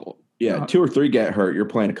problem. Yeah, 2 or 3 get hurt. You're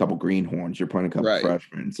playing a couple greenhorns. You're playing a couple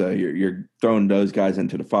freshmen. So you're throwing those guys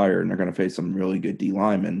into the fire, and they're going to face some really good D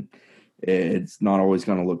linemen. It's not always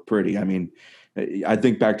going to look pretty. I mean, I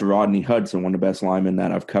think back to Rodney Hudson, one of the best linemen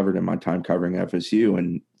that I've covered in my time covering FSU.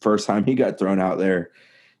 And first time he got thrown out there,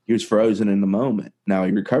 he was frozen in the moment. Now,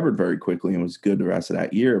 he recovered very quickly and was good the rest of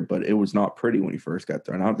that year, but it was not pretty when he first got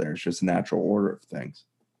thrown out there. It's just a natural order of things.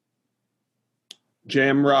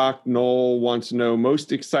 Jamrock Knoll wants to know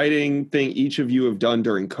most exciting thing each of you have done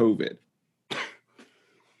during COVID.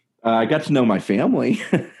 I got to know my family.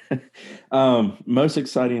 Most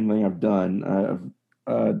exciting thing I've done.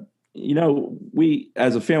 We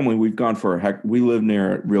as a family, we've gone for we live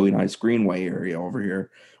near a really nice greenway area over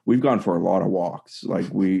here. We've gone for a lot of walks.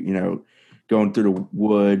 Like going through the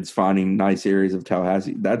woods, finding nice areas of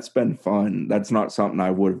Tallahassee. That's been fun. That's not something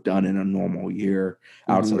I would have done in a normal year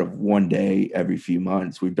outside of one day every few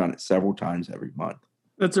months. We've done it several times every month.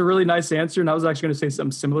 That's a really nice answer. And I was actually going to say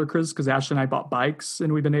something similar, Chris, because Ashley and I bought bikes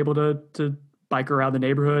and we've been able to bike around the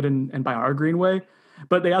neighborhood and by our greenway.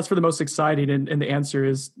 But they asked for the most exciting, and the answer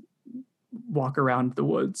is walk around the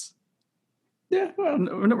woods. Yeah, well,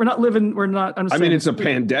 we're not living. We're not. I mean, it's a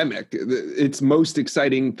pandemic. It's most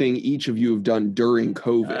exciting thing each of you have done during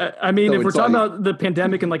COVID. I mean, so if we're talking about the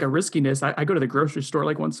pandemic and like a riskiness, I go to the grocery store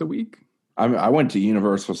like once a week. I went to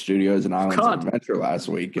Universal Studios and Islands of Adventure last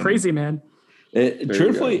week. Crazy, man.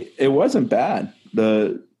 Truthfully, it wasn't bad.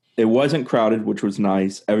 It wasn't crowded, which was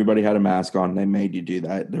nice. Everybody had a mask on. They made you do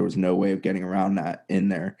that. There was no way of getting around that in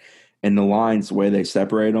there. And the lines, the way they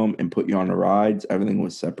separate them and put you on the rides, everything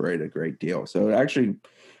was separated a great deal. So actually,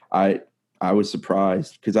 I was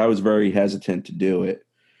surprised because I was very hesitant to do it,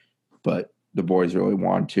 but the boys really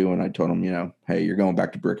wanted to. And I told them, hey, you're going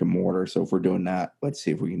back to brick and mortar. So if we're doing that, let's see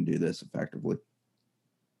if we can do this effectively.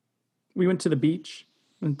 We went to the beach,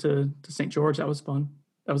 went to St. George. That was fun.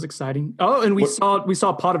 That was exciting. Oh, and we saw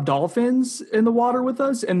a pot of dolphins in the water with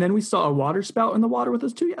us. And then we saw a water spout in the water with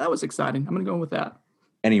us too. Yeah, that was exciting. I'm going to go with that.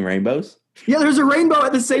 Any rainbows? Yeah, there's a rainbow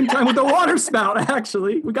at the same time with the water spout,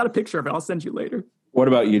 actually. We got a picture of it. I'll send you later. What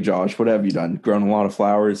about you, Josh? What have you done? Grown a lot of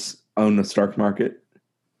flowers, owned the stock market?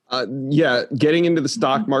 Getting into the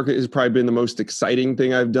stock market has probably been the most exciting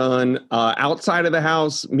thing I've done. Outside of the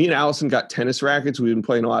house, me and Allison got tennis rackets. We've been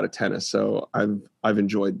playing a lot of tennis, so I've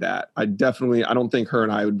enjoyed that. I don't think her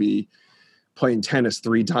and I would be playing tennis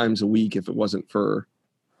 3 times a week if it wasn't for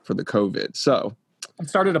the COVID. So I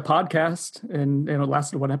started a podcast and it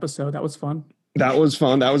lasted 1 episode. That was fun. That was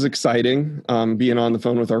fun. That was exciting. Being on the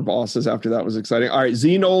phone with our bosses after that was exciting. All right.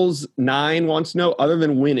 Z-Knowles9 wants to know, other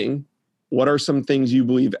than winning, what are some things you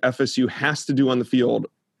believe FSU has to do on the field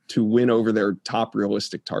to win over their top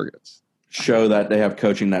realistic targets? Show that they have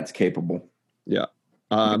coaching that's capable. Yeah.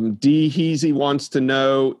 D. Heasy wants to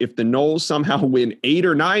know if the Noles somehow win 8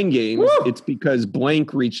 or 9 games, it's because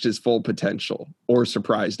blank reached his full potential or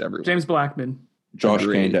surprised everyone. James Blackman. Josh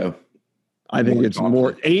Agreed. Kando. I think it's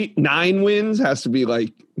more 8, 9 wins has to be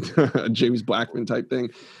like a James Blackman type thing.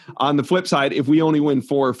 On the flip side, if we only win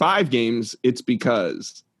 4 or 5 games, it's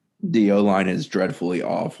because the O-line is dreadfully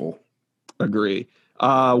awful. Agree.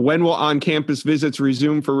 When will on-campus visits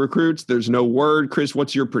resume for recruits? There's no word. Chris,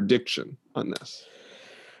 what's your prediction on this?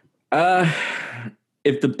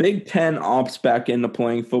 If the Big Ten opts back into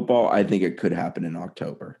playing football, I think it could happen in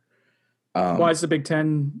October. Why is the Big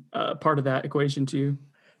Ten part of that equation to you?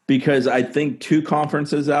 Because I think 2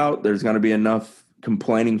 conferences out, there's going to be enough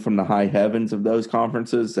complaining from the high heavens of those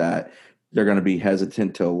conferences that they're going to be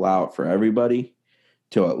hesitant to allow it for everybody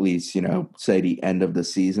till at least, say the end of the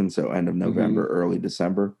season. So end of November, early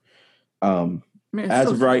December. As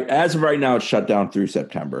of right now, it's shut down through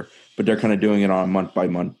September, but they're kind of doing it on a month by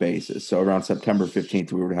month basis. So around September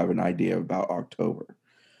 15th, we would have an idea about October.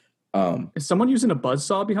 Is someone using a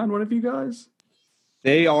buzzsaw behind one of you guys?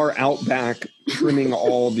 They are out back trimming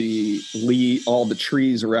all the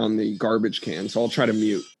trees around the garbage can. So I'll try to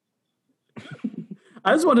mute.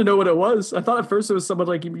 I just want to know what it was. I thought at first it was someone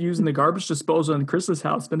like using the garbage disposal in Chris's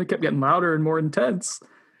house, but it kept getting louder and more intense.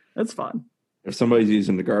 That's fun. If somebody's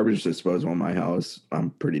using the garbage disposal in my house, I'm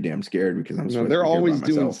pretty damn scared because they're always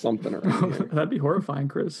doing something around here. That'd be horrifying,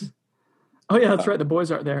 Chris. Oh yeah, that's right. The boys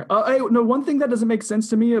aren't there. One thing that doesn't make sense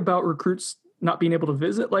to me about recruits not being able to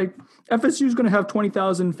visit, like FSU is going to have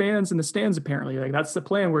 20,000 fans in the stands. Apparently, like that's the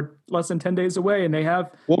plan. We're less than 10 days away, and they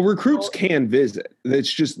have. Well, recruits can visit.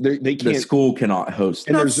 It's just they can't. The school cannot host.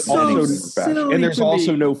 And there's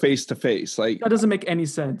also no face to face. Like that doesn't make any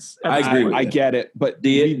sense. I agree. I get it, but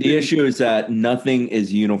the issue is that nothing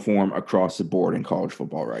is uniform across the board in college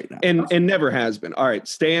football right now, and never has been. All right,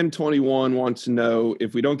 Stan21 wants to know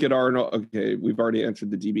if we don't get Arnold. Okay, we've already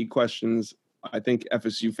answered the DB questions. I think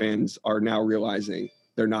FSU fans are now realizing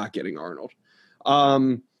they're not getting Arnold.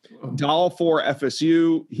 Doll for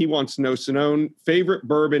FSU. He wants to know Sonone favorite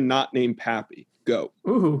bourbon not named Pappy. Go.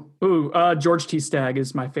 George T. Stagg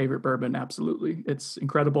is my favorite bourbon. Absolutely, it's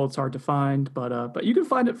incredible. It's hard to find, but you can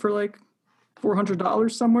find it for like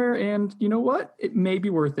 $400 somewhere. And you know what? It may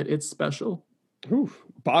be worth it. It's special.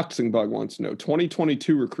 Boxing Bug wants to know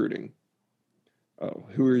 2022 recruiting. Oh,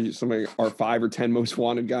 who are you? Somebody our 5 or 10 most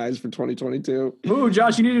wanted guys for 2022. Ooh,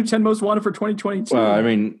 Josh, you need to do 10 most wanted for 2022. Well, I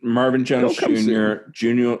mean, Marvin Jones Jr.,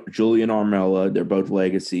 Julian Armella, they're both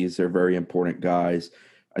legacies. They're very important guys.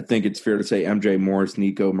 I think it's fair to say MJ Morris,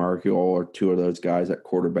 Nico Marchiol are 2 of those guys at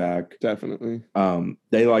quarterback. Definitely.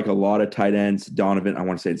 They like a lot of tight ends. Donovan, I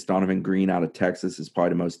want to say it's Donovan Green out of Texas is probably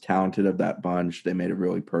the most talented of that bunch. They made a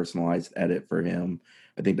really personalized edit for him.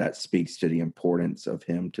 I think that speaks to the importance of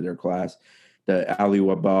him to their class. The Ali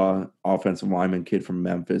Waba offensive lineman kid from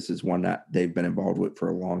Memphis is one that they've been involved with for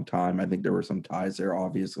a long time. I think there were some ties there,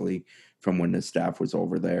 obviously, from when the staff was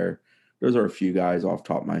over there. Those are a few guys off the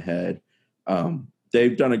top of my head.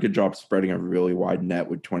 They've done a good job spreading a really wide net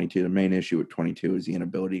with 22. The main issue with 22 is the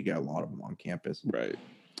inability to get a lot of them on campus. Right.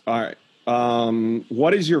 All right.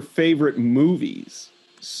 What is your favorite movies?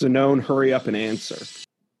 Sonone, hurry up and answer.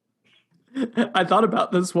 I thought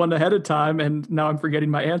about this one ahead of time, and now I'm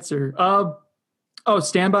forgetting my answer.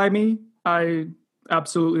 Stand By Me, I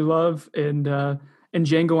absolutely love, and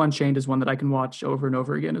Django Unchained is one that I can watch over and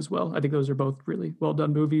over again as well. I think those are both really well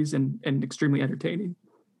done movies and extremely entertaining.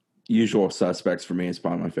 Usual Suspects for me is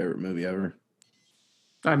probably my favorite movie ever.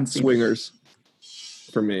 I haven't seen Swingers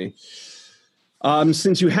for me.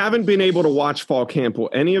 Since you haven't been able to watch fall camp,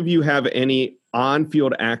 will any of you have any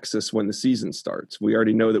on-field access when the season starts? We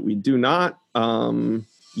already know that we do not.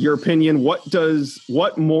 Your opinion,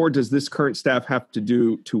 what more does this current staff have to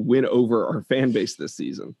do to win over our fan base this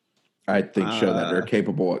season? I think show that they're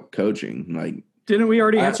capable at coaching. Like, didn't we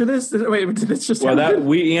already answer this? Wait, did this just that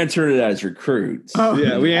we answered it as recruits. Oh,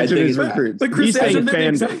 yeah, we answered it as recruits. But Chris saying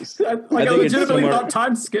fan base. I legitimately thought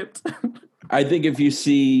time skipped. I think if you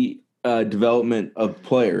see development of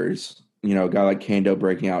players, a guy like Kando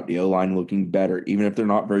breaking out, the O-line looking better, even if they're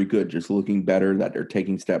not very good, just looking better, that they're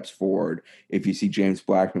taking steps forward. If you see James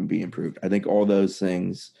Blackman be improved, I think all those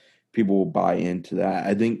things, people will buy into that.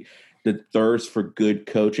 I think the thirst for good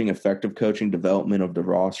coaching, effective coaching, development of the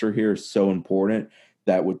roster here is so important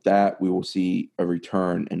that with that, we will see a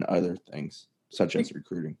return in other things, such as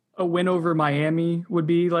recruiting. A win over Miami would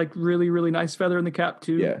be like really, really nice feather in the cap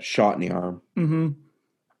too. Yeah, shot in the arm. Mm-hmm.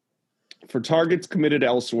 For targets committed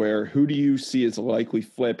elsewhere, who do you see as a likely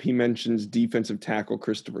flip? He mentions defensive tackle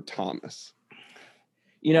Christopher Thomas.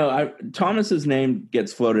 Thomas's name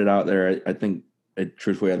gets floated out there. I think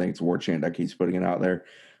truthfully, I think it's War Chant that keeps putting it out there.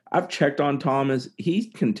 I've checked on Thomas. He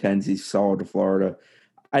contends he's solid to Florida.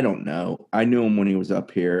 I don't know. I knew him when he was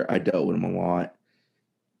up here. I dealt with him a lot.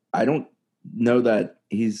 I don't know that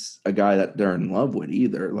he's a guy that they're in love with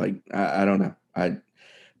either. Like, I don't know.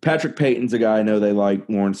 Patrick Payton's a guy I know they like.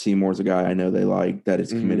 Lawrence Seymour's a guy I know they like that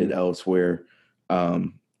is committed elsewhere.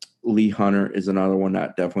 Lee Hunter is another one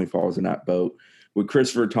that definitely falls in that boat. With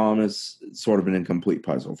Christopher Thomas, it's sort of an incomplete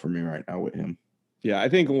puzzle for me right now with him. Yeah, I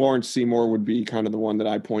think Lawrence Seymour would be kind of the one that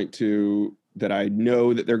I point to that I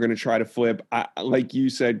know that they're going to try to flip. Like you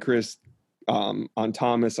said, Chris, on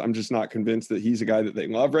Thomas, I'm just not convinced that he's a guy that they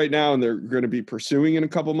love right now and they're going to be pursuing in a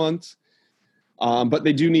couple months. But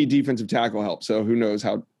they do need defensive tackle help. So who knows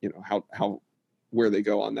how where they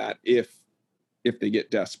go on that if they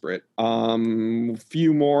get desperate. A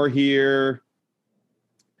few more here.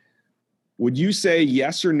 Would you say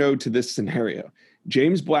yes or no to this scenario?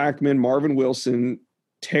 James Blackman, Marvin Wilson,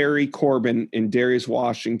 Terry Corbin, and Darius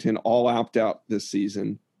Washington all opt out this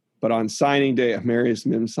season. But on signing day, Amarius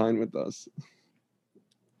Mims signed with us.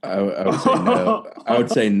 I would say no. I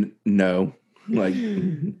would say no. Like,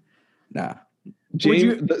 nah.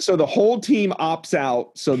 So the whole team opts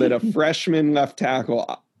out so that a freshman left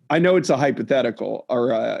tackle, I know it's a hypothetical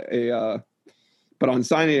or but on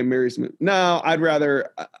signing Amarius Mims, no, I'd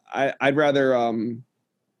rather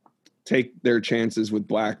take their chances with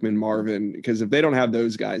Blackman, Marvin, because if they don't have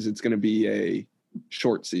those guys, it's going to be a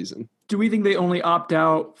short season. Do we think they only opt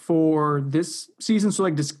out for this season? So,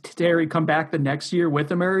 like, does Terry come back the next year with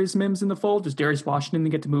Amarius Mims in the fold? Does Darius Washington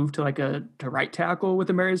get to move to to right tackle with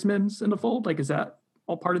Amarius Mims in the fold? Like, is that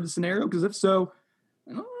all part of the scenario? Because if so,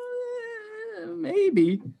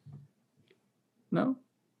 maybe. No,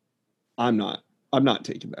 I'm not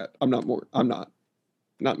taking that.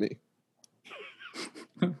 Not me.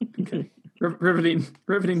 Okay.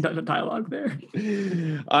 Riveting dialogue there.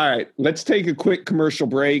 All right. Let's take a quick commercial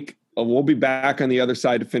break. We'll be back on the other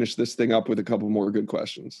side to finish this thing up with a couple more good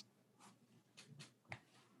questions.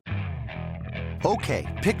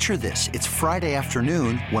 Okay, picture this. It's Friday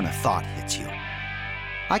afternoon when a thought hits you.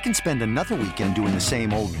 I can spend another weekend doing the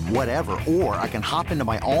same old whatever, or I can hop into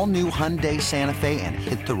my all-new Hyundai Santa Fe and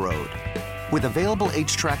hit the road. With available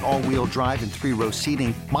H-Track all-wheel drive and 3-row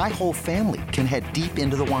seating, my whole family can head deep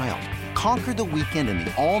into the wild. Conquer the weekend in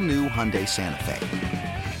the all-new Hyundai Santa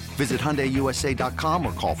Fe. Visit HyundaiUSA.com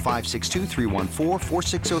or call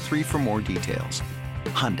 562-314-4603 for more details.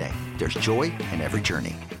 Hyundai, there's joy in every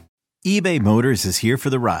journey. eBay Motors is here for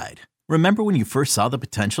the ride. Remember when you first saw the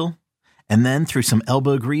potential? And then through some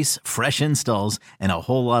elbow grease, fresh installs, and a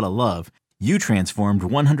whole lot of love, you transformed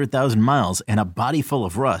 100,000 miles and a body full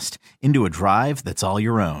of rust into a drive that's all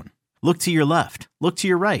your own. Look to your left. Look to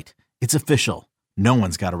your right. It's official. No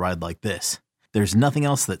one's got a ride like this. There's nothing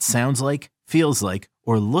else that sounds like, feels like,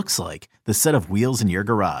 or looks like the set of wheels in your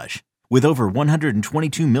garage. With over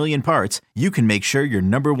 122 million parts, you can make sure your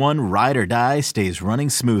number one ride or die stays running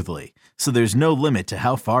smoothly. So there's no limit to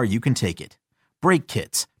how far you can take it. Brake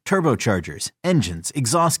kits, turbochargers, engines,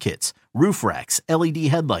 exhaust kits, roof racks, LED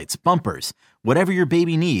headlights, bumpers, whatever your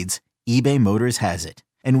baby needs, eBay Motors has it.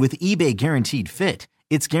 And with eBay Guaranteed Fit,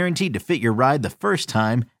 it's guaranteed to fit your ride the first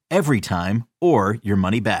time, every time, or your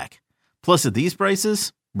money back. Plus at these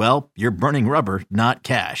prices, well, you're burning rubber, not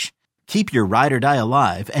cash. Keep your ride or die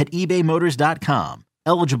alive at ebaymotors.com.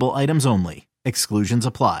 Eligible items only. Exclusions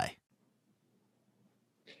apply.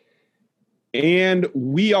 And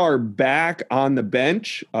we are back on the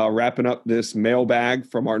bench, wrapping up this mailbag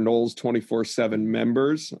from our Noles 24/7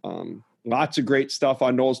 members. Lots of great stuff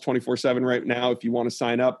on Noles 24/7 right now. If you want to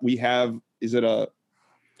sign up, we have, is it a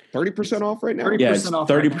 30% off right now? Yeah, it's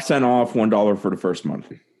 30% off, $1 for the first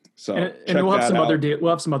month. So and we'll have some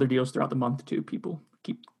other deals throughout the month too. People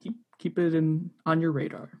keep it on your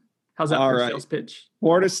radar. How's that for a sales pitch?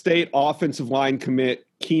 Florida State offensive line commit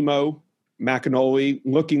Kimo McAnally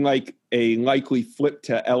looking like a likely flip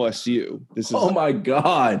to LSU. This is my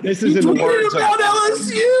God. This is in the words about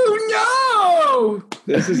LSU. No.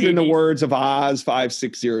 This is in the words of Oz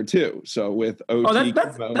 5602. So with OT,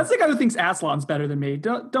 that's the guy who thinks Aslan's better than me.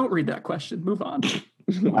 Don't read that question. Move on.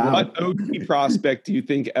 Wow. What OT prospect do you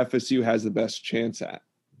think FSU has the best chance at?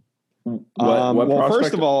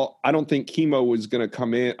 First of all, I don't think Kimo was going to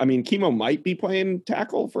come in. I mean, Kimo might be playing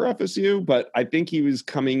tackle for FSU, but I think he was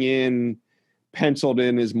coming in penciled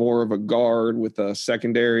in as more of a guard with a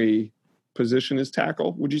secondary position as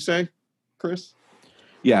tackle. Would you say, Chris?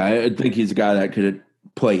 Yeah, I think he's a guy that could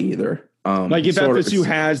play either. If FSU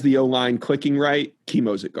has the O-line clicking right,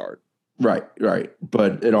 Kimo's at guard. Right.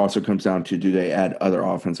 But it also comes down to, do they add other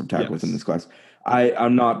offensive tackles in this class?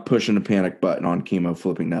 I'm not pushing the panic button on Chemo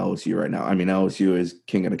flipping to LSU right now. I mean, LSU is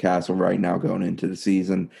king of the castle right now going into the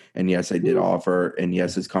season. And yes, they did offer. And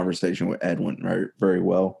yes, his conversation with Ed went very, very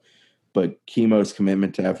well. But Chemo's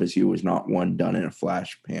commitment to FSU was not one done in a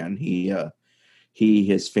flash pan. He,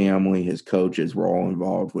 his family, his coaches were all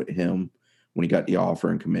involved with him when he got the offer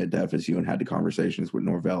and committed to FSU and had the conversations with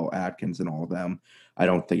Norvell, Atkins, and all of them. I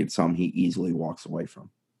don't think it's something he easily walks away from.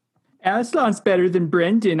 Aslan's better than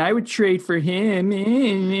Brendan. I would trade for him.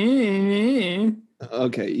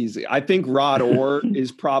 Okay, easy. I think Rod Orr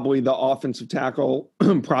is probably the offensive tackle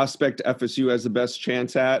prospect FSU has the best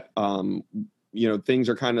chance at. Things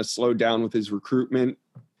are kind of slowed down with his recruitment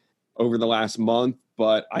over the last month,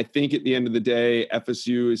 but I think at the end of the day,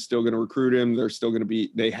 FSU is still going to recruit him.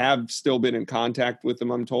 They have still been in contact with him,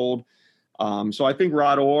 I'm told. So I think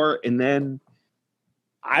Rod Orr, and then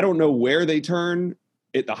I don't know where they turn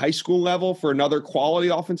at the high school level for another quality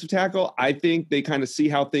offensive tackle. I think they kind of see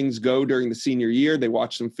how things go during the senior year. They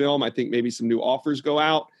watch some film. I think maybe some new offers go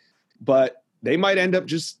out, but they might end up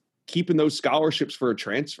just keeping those scholarships for a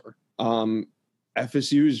transfer.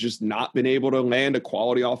 FSU has just not been able to land a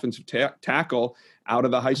quality offensive tackle out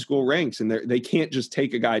of the high school ranks, and they can't just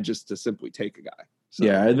take a guy just to simply take a guy. So.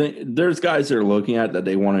 Yeah, I think there's guys they're looking at that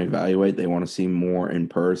they want to evaluate. They want to see more in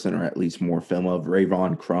person, or at least more film of.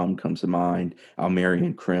 Rayvon Crum comes to mind.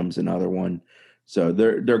 Almarian Crim's another one. So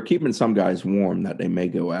they're keeping some guys warm that they may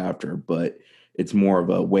go after, but it's more of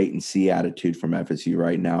a wait and see attitude from FSU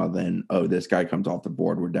right now than, oh, this guy comes off the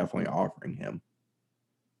board, we're definitely offering him.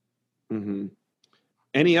 Mm-hmm.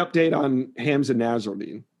 Any update on Hamza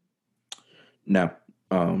Nasruddin? No.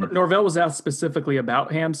 Norvell was asked specifically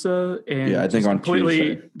about Hamza, and I think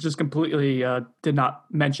completely did not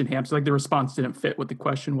mention Hamza. Like the response didn't fit what the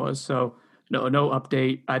question was. So no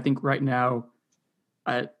update. I think right now,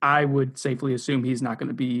 I would safely assume he's not going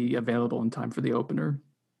to be available in time for the opener.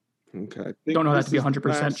 Okay. Don't know that to be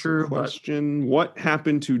 100% true. Question: what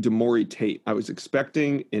happened to Demore Tate? I was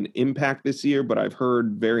expecting an impact this year, but I've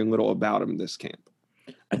heard very little about him this camp.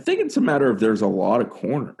 I think it's a matter of there's a lot of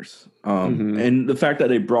corners. And the fact that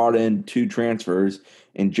they brought in 2 transfers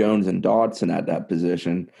in Jones and Dodson at that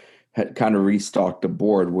position had kind of restocked the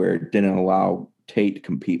board where it didn't allow Tate to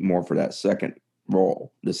compete more for that second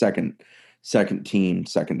role, the second team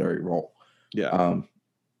secondary role. Yeah.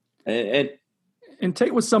 And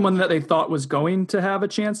Tate was someone that they thought was going to have a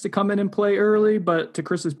chance to come in and play early, but to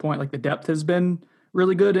Chris's point, like the depth has been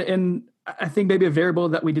really good. And I think maybe a variable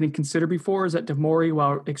that we didn't consider before is that Demore,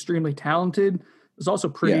 while extremely talented, was also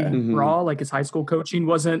pretty raw. Like his high school coaching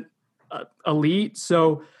wasn't elite.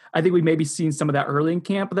 So I think we maybe seen some of that early in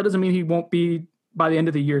camp, but that doesn't mean he won't be by the end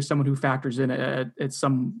of the year someone who factors in at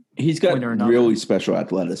some He's got point or another. Really special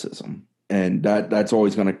athleticism, and that's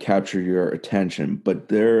always going to capture your attention. But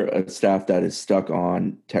they're a staff that is stuck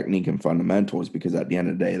on technique and fundamentals because at the end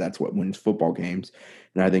of the day, that's what wins football games.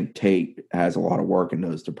 And I think Tate has a lot of work in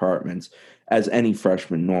those departments, as any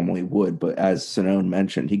freshman normally would. But as Sonone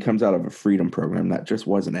mentioned, he comes out of a freedom program that just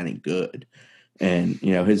wasn't any good. And,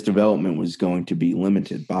 his development was going to be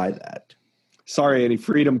limited by that. Sorry, any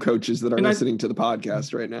freedom coaches that are listening to the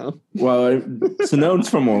podcast right now. Well, Sonone's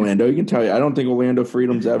from Orlando. You can tell you, I don't think Orlando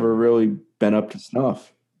Freedom's ever really been up to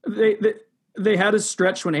snuff. They had a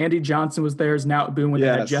stretch when Andy Johnson was there. Is now at Boone when they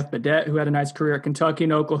had Jeff Badette, who had a nice career at Kentucky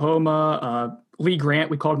and Oklahoma. Lee Grant,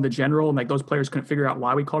 we called him the general, and like those players couldn't figure out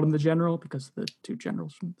why we called him the general because of the 2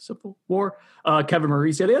 generals from the Civil War. Kevin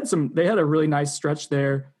Maurice, they had a really nice stretch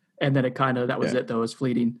there, and then that was it though. It was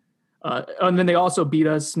fleeting. And then they also beat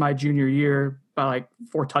us my junior year by like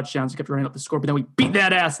 4 touchdowns. We kept running up the score, but then we beat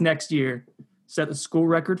that ass next year. Set the school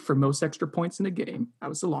record for most extra points in a game. I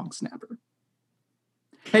was the long snapper.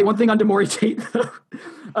 Hey, one thing on Demore Tate,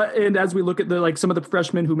 and as we look at some of the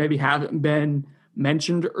freshmen who maybe haven't been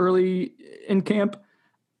mentioned early in camp,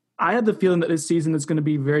 I had the feeling that this season is going to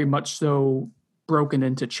be very much so broken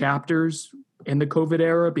into chapters in the COVID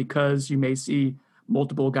era, because you may see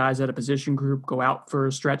multiple guys at a position group go out for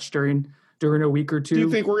a stretch during a week or 2. Do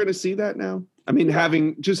you think we're going to see that now? I mean,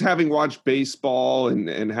 having watched baseball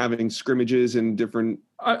and having scrimmages in different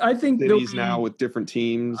I think cities now with different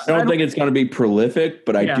teams. I don't think it's going to be prolific,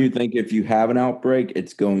 but I do think if you have an outbreak,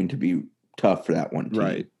 it's going to be tough for that one team.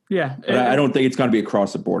 Right. Yeah. But I don't think it's going to be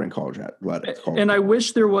across the board in college athletics. And I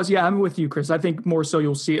wish there was, I'm with you, Chris. I think more so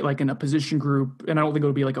you'll see it like in a position group, and I don't think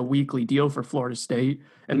it'll be like a weekly deal for Florida State,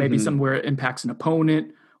 and maybe somewhere it impacts an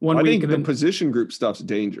opponent one I week. think And the then, position group stuff's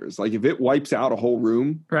dangerous. Like if it wipes out a whole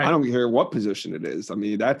room, Right. I don't care what position it is. I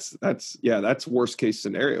mean, that's worst case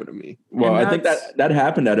scenario to me. Well, And I think that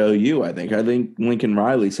happened at OU. I think Lincoln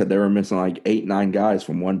Riley said they were missing like 8-9 guys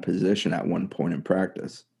from one position at one point in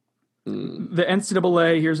practice. the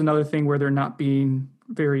NCAA, here's another thing where they're not being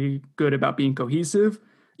very good about being cohesive.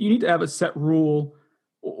 You need to have a set rule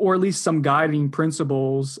or at least some guiding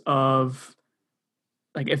principles of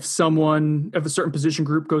like if a certain position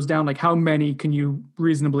group goes down, like how many can you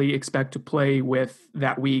reasonably expect to play with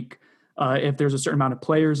that week? If there's a certain amount of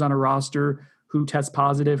players on a roster who test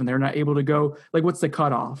positive and they're not able to go, like what's the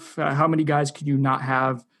cutoff? How many guys could you not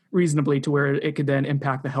have reasonably to where it could then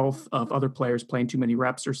impact the health of other players playing too many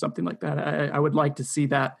reps or something like that? I would like to see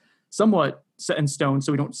that somewhat set in stone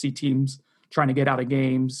so we don't see teams trying to get out of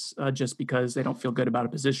games just because they don't feel good about a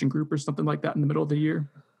position group or something like that in the middle of the year.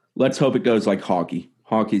 Let's hope it goes like hockey.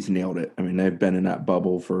 Hockey's nailed it. I mean, they've been in that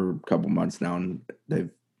bubble for a couple months now, and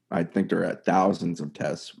I think they're at thousands of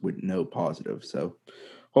tests with no positive. So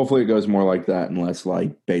hopefully it goes more like that and less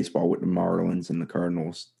like baseball with the Marlins and the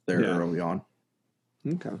Cardinals there early on.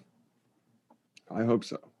 Okay. I hope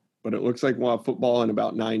so. But it looks like we'll have football in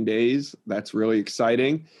about 9 days. That's really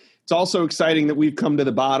exciting. It's also exciting that we've come to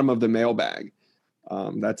the bottom of the mailbag.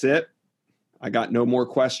 That's it. I got no more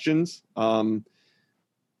questions.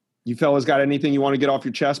 You fellas got anything you want to get off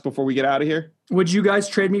your chest before we get out of here? Would you guys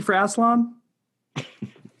trade me for Aslan?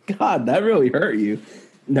 God, that really hurt you.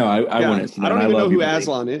 No, I wouldn't. I don't even know who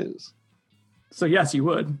Aslan is. So yes, you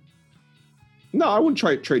would. No, I wouldn't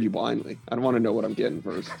trade you blindly. I don't want to know what I'm getting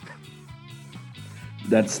first.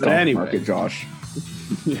 That's the market, Josh.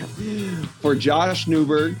 Yeah. For Josh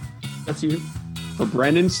Newberg, That's you. for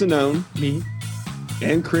Brendan Sinone, Me.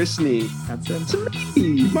 and Chris Nee, That's it.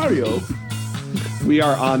 Hey, Mario. we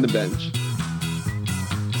are on the bench.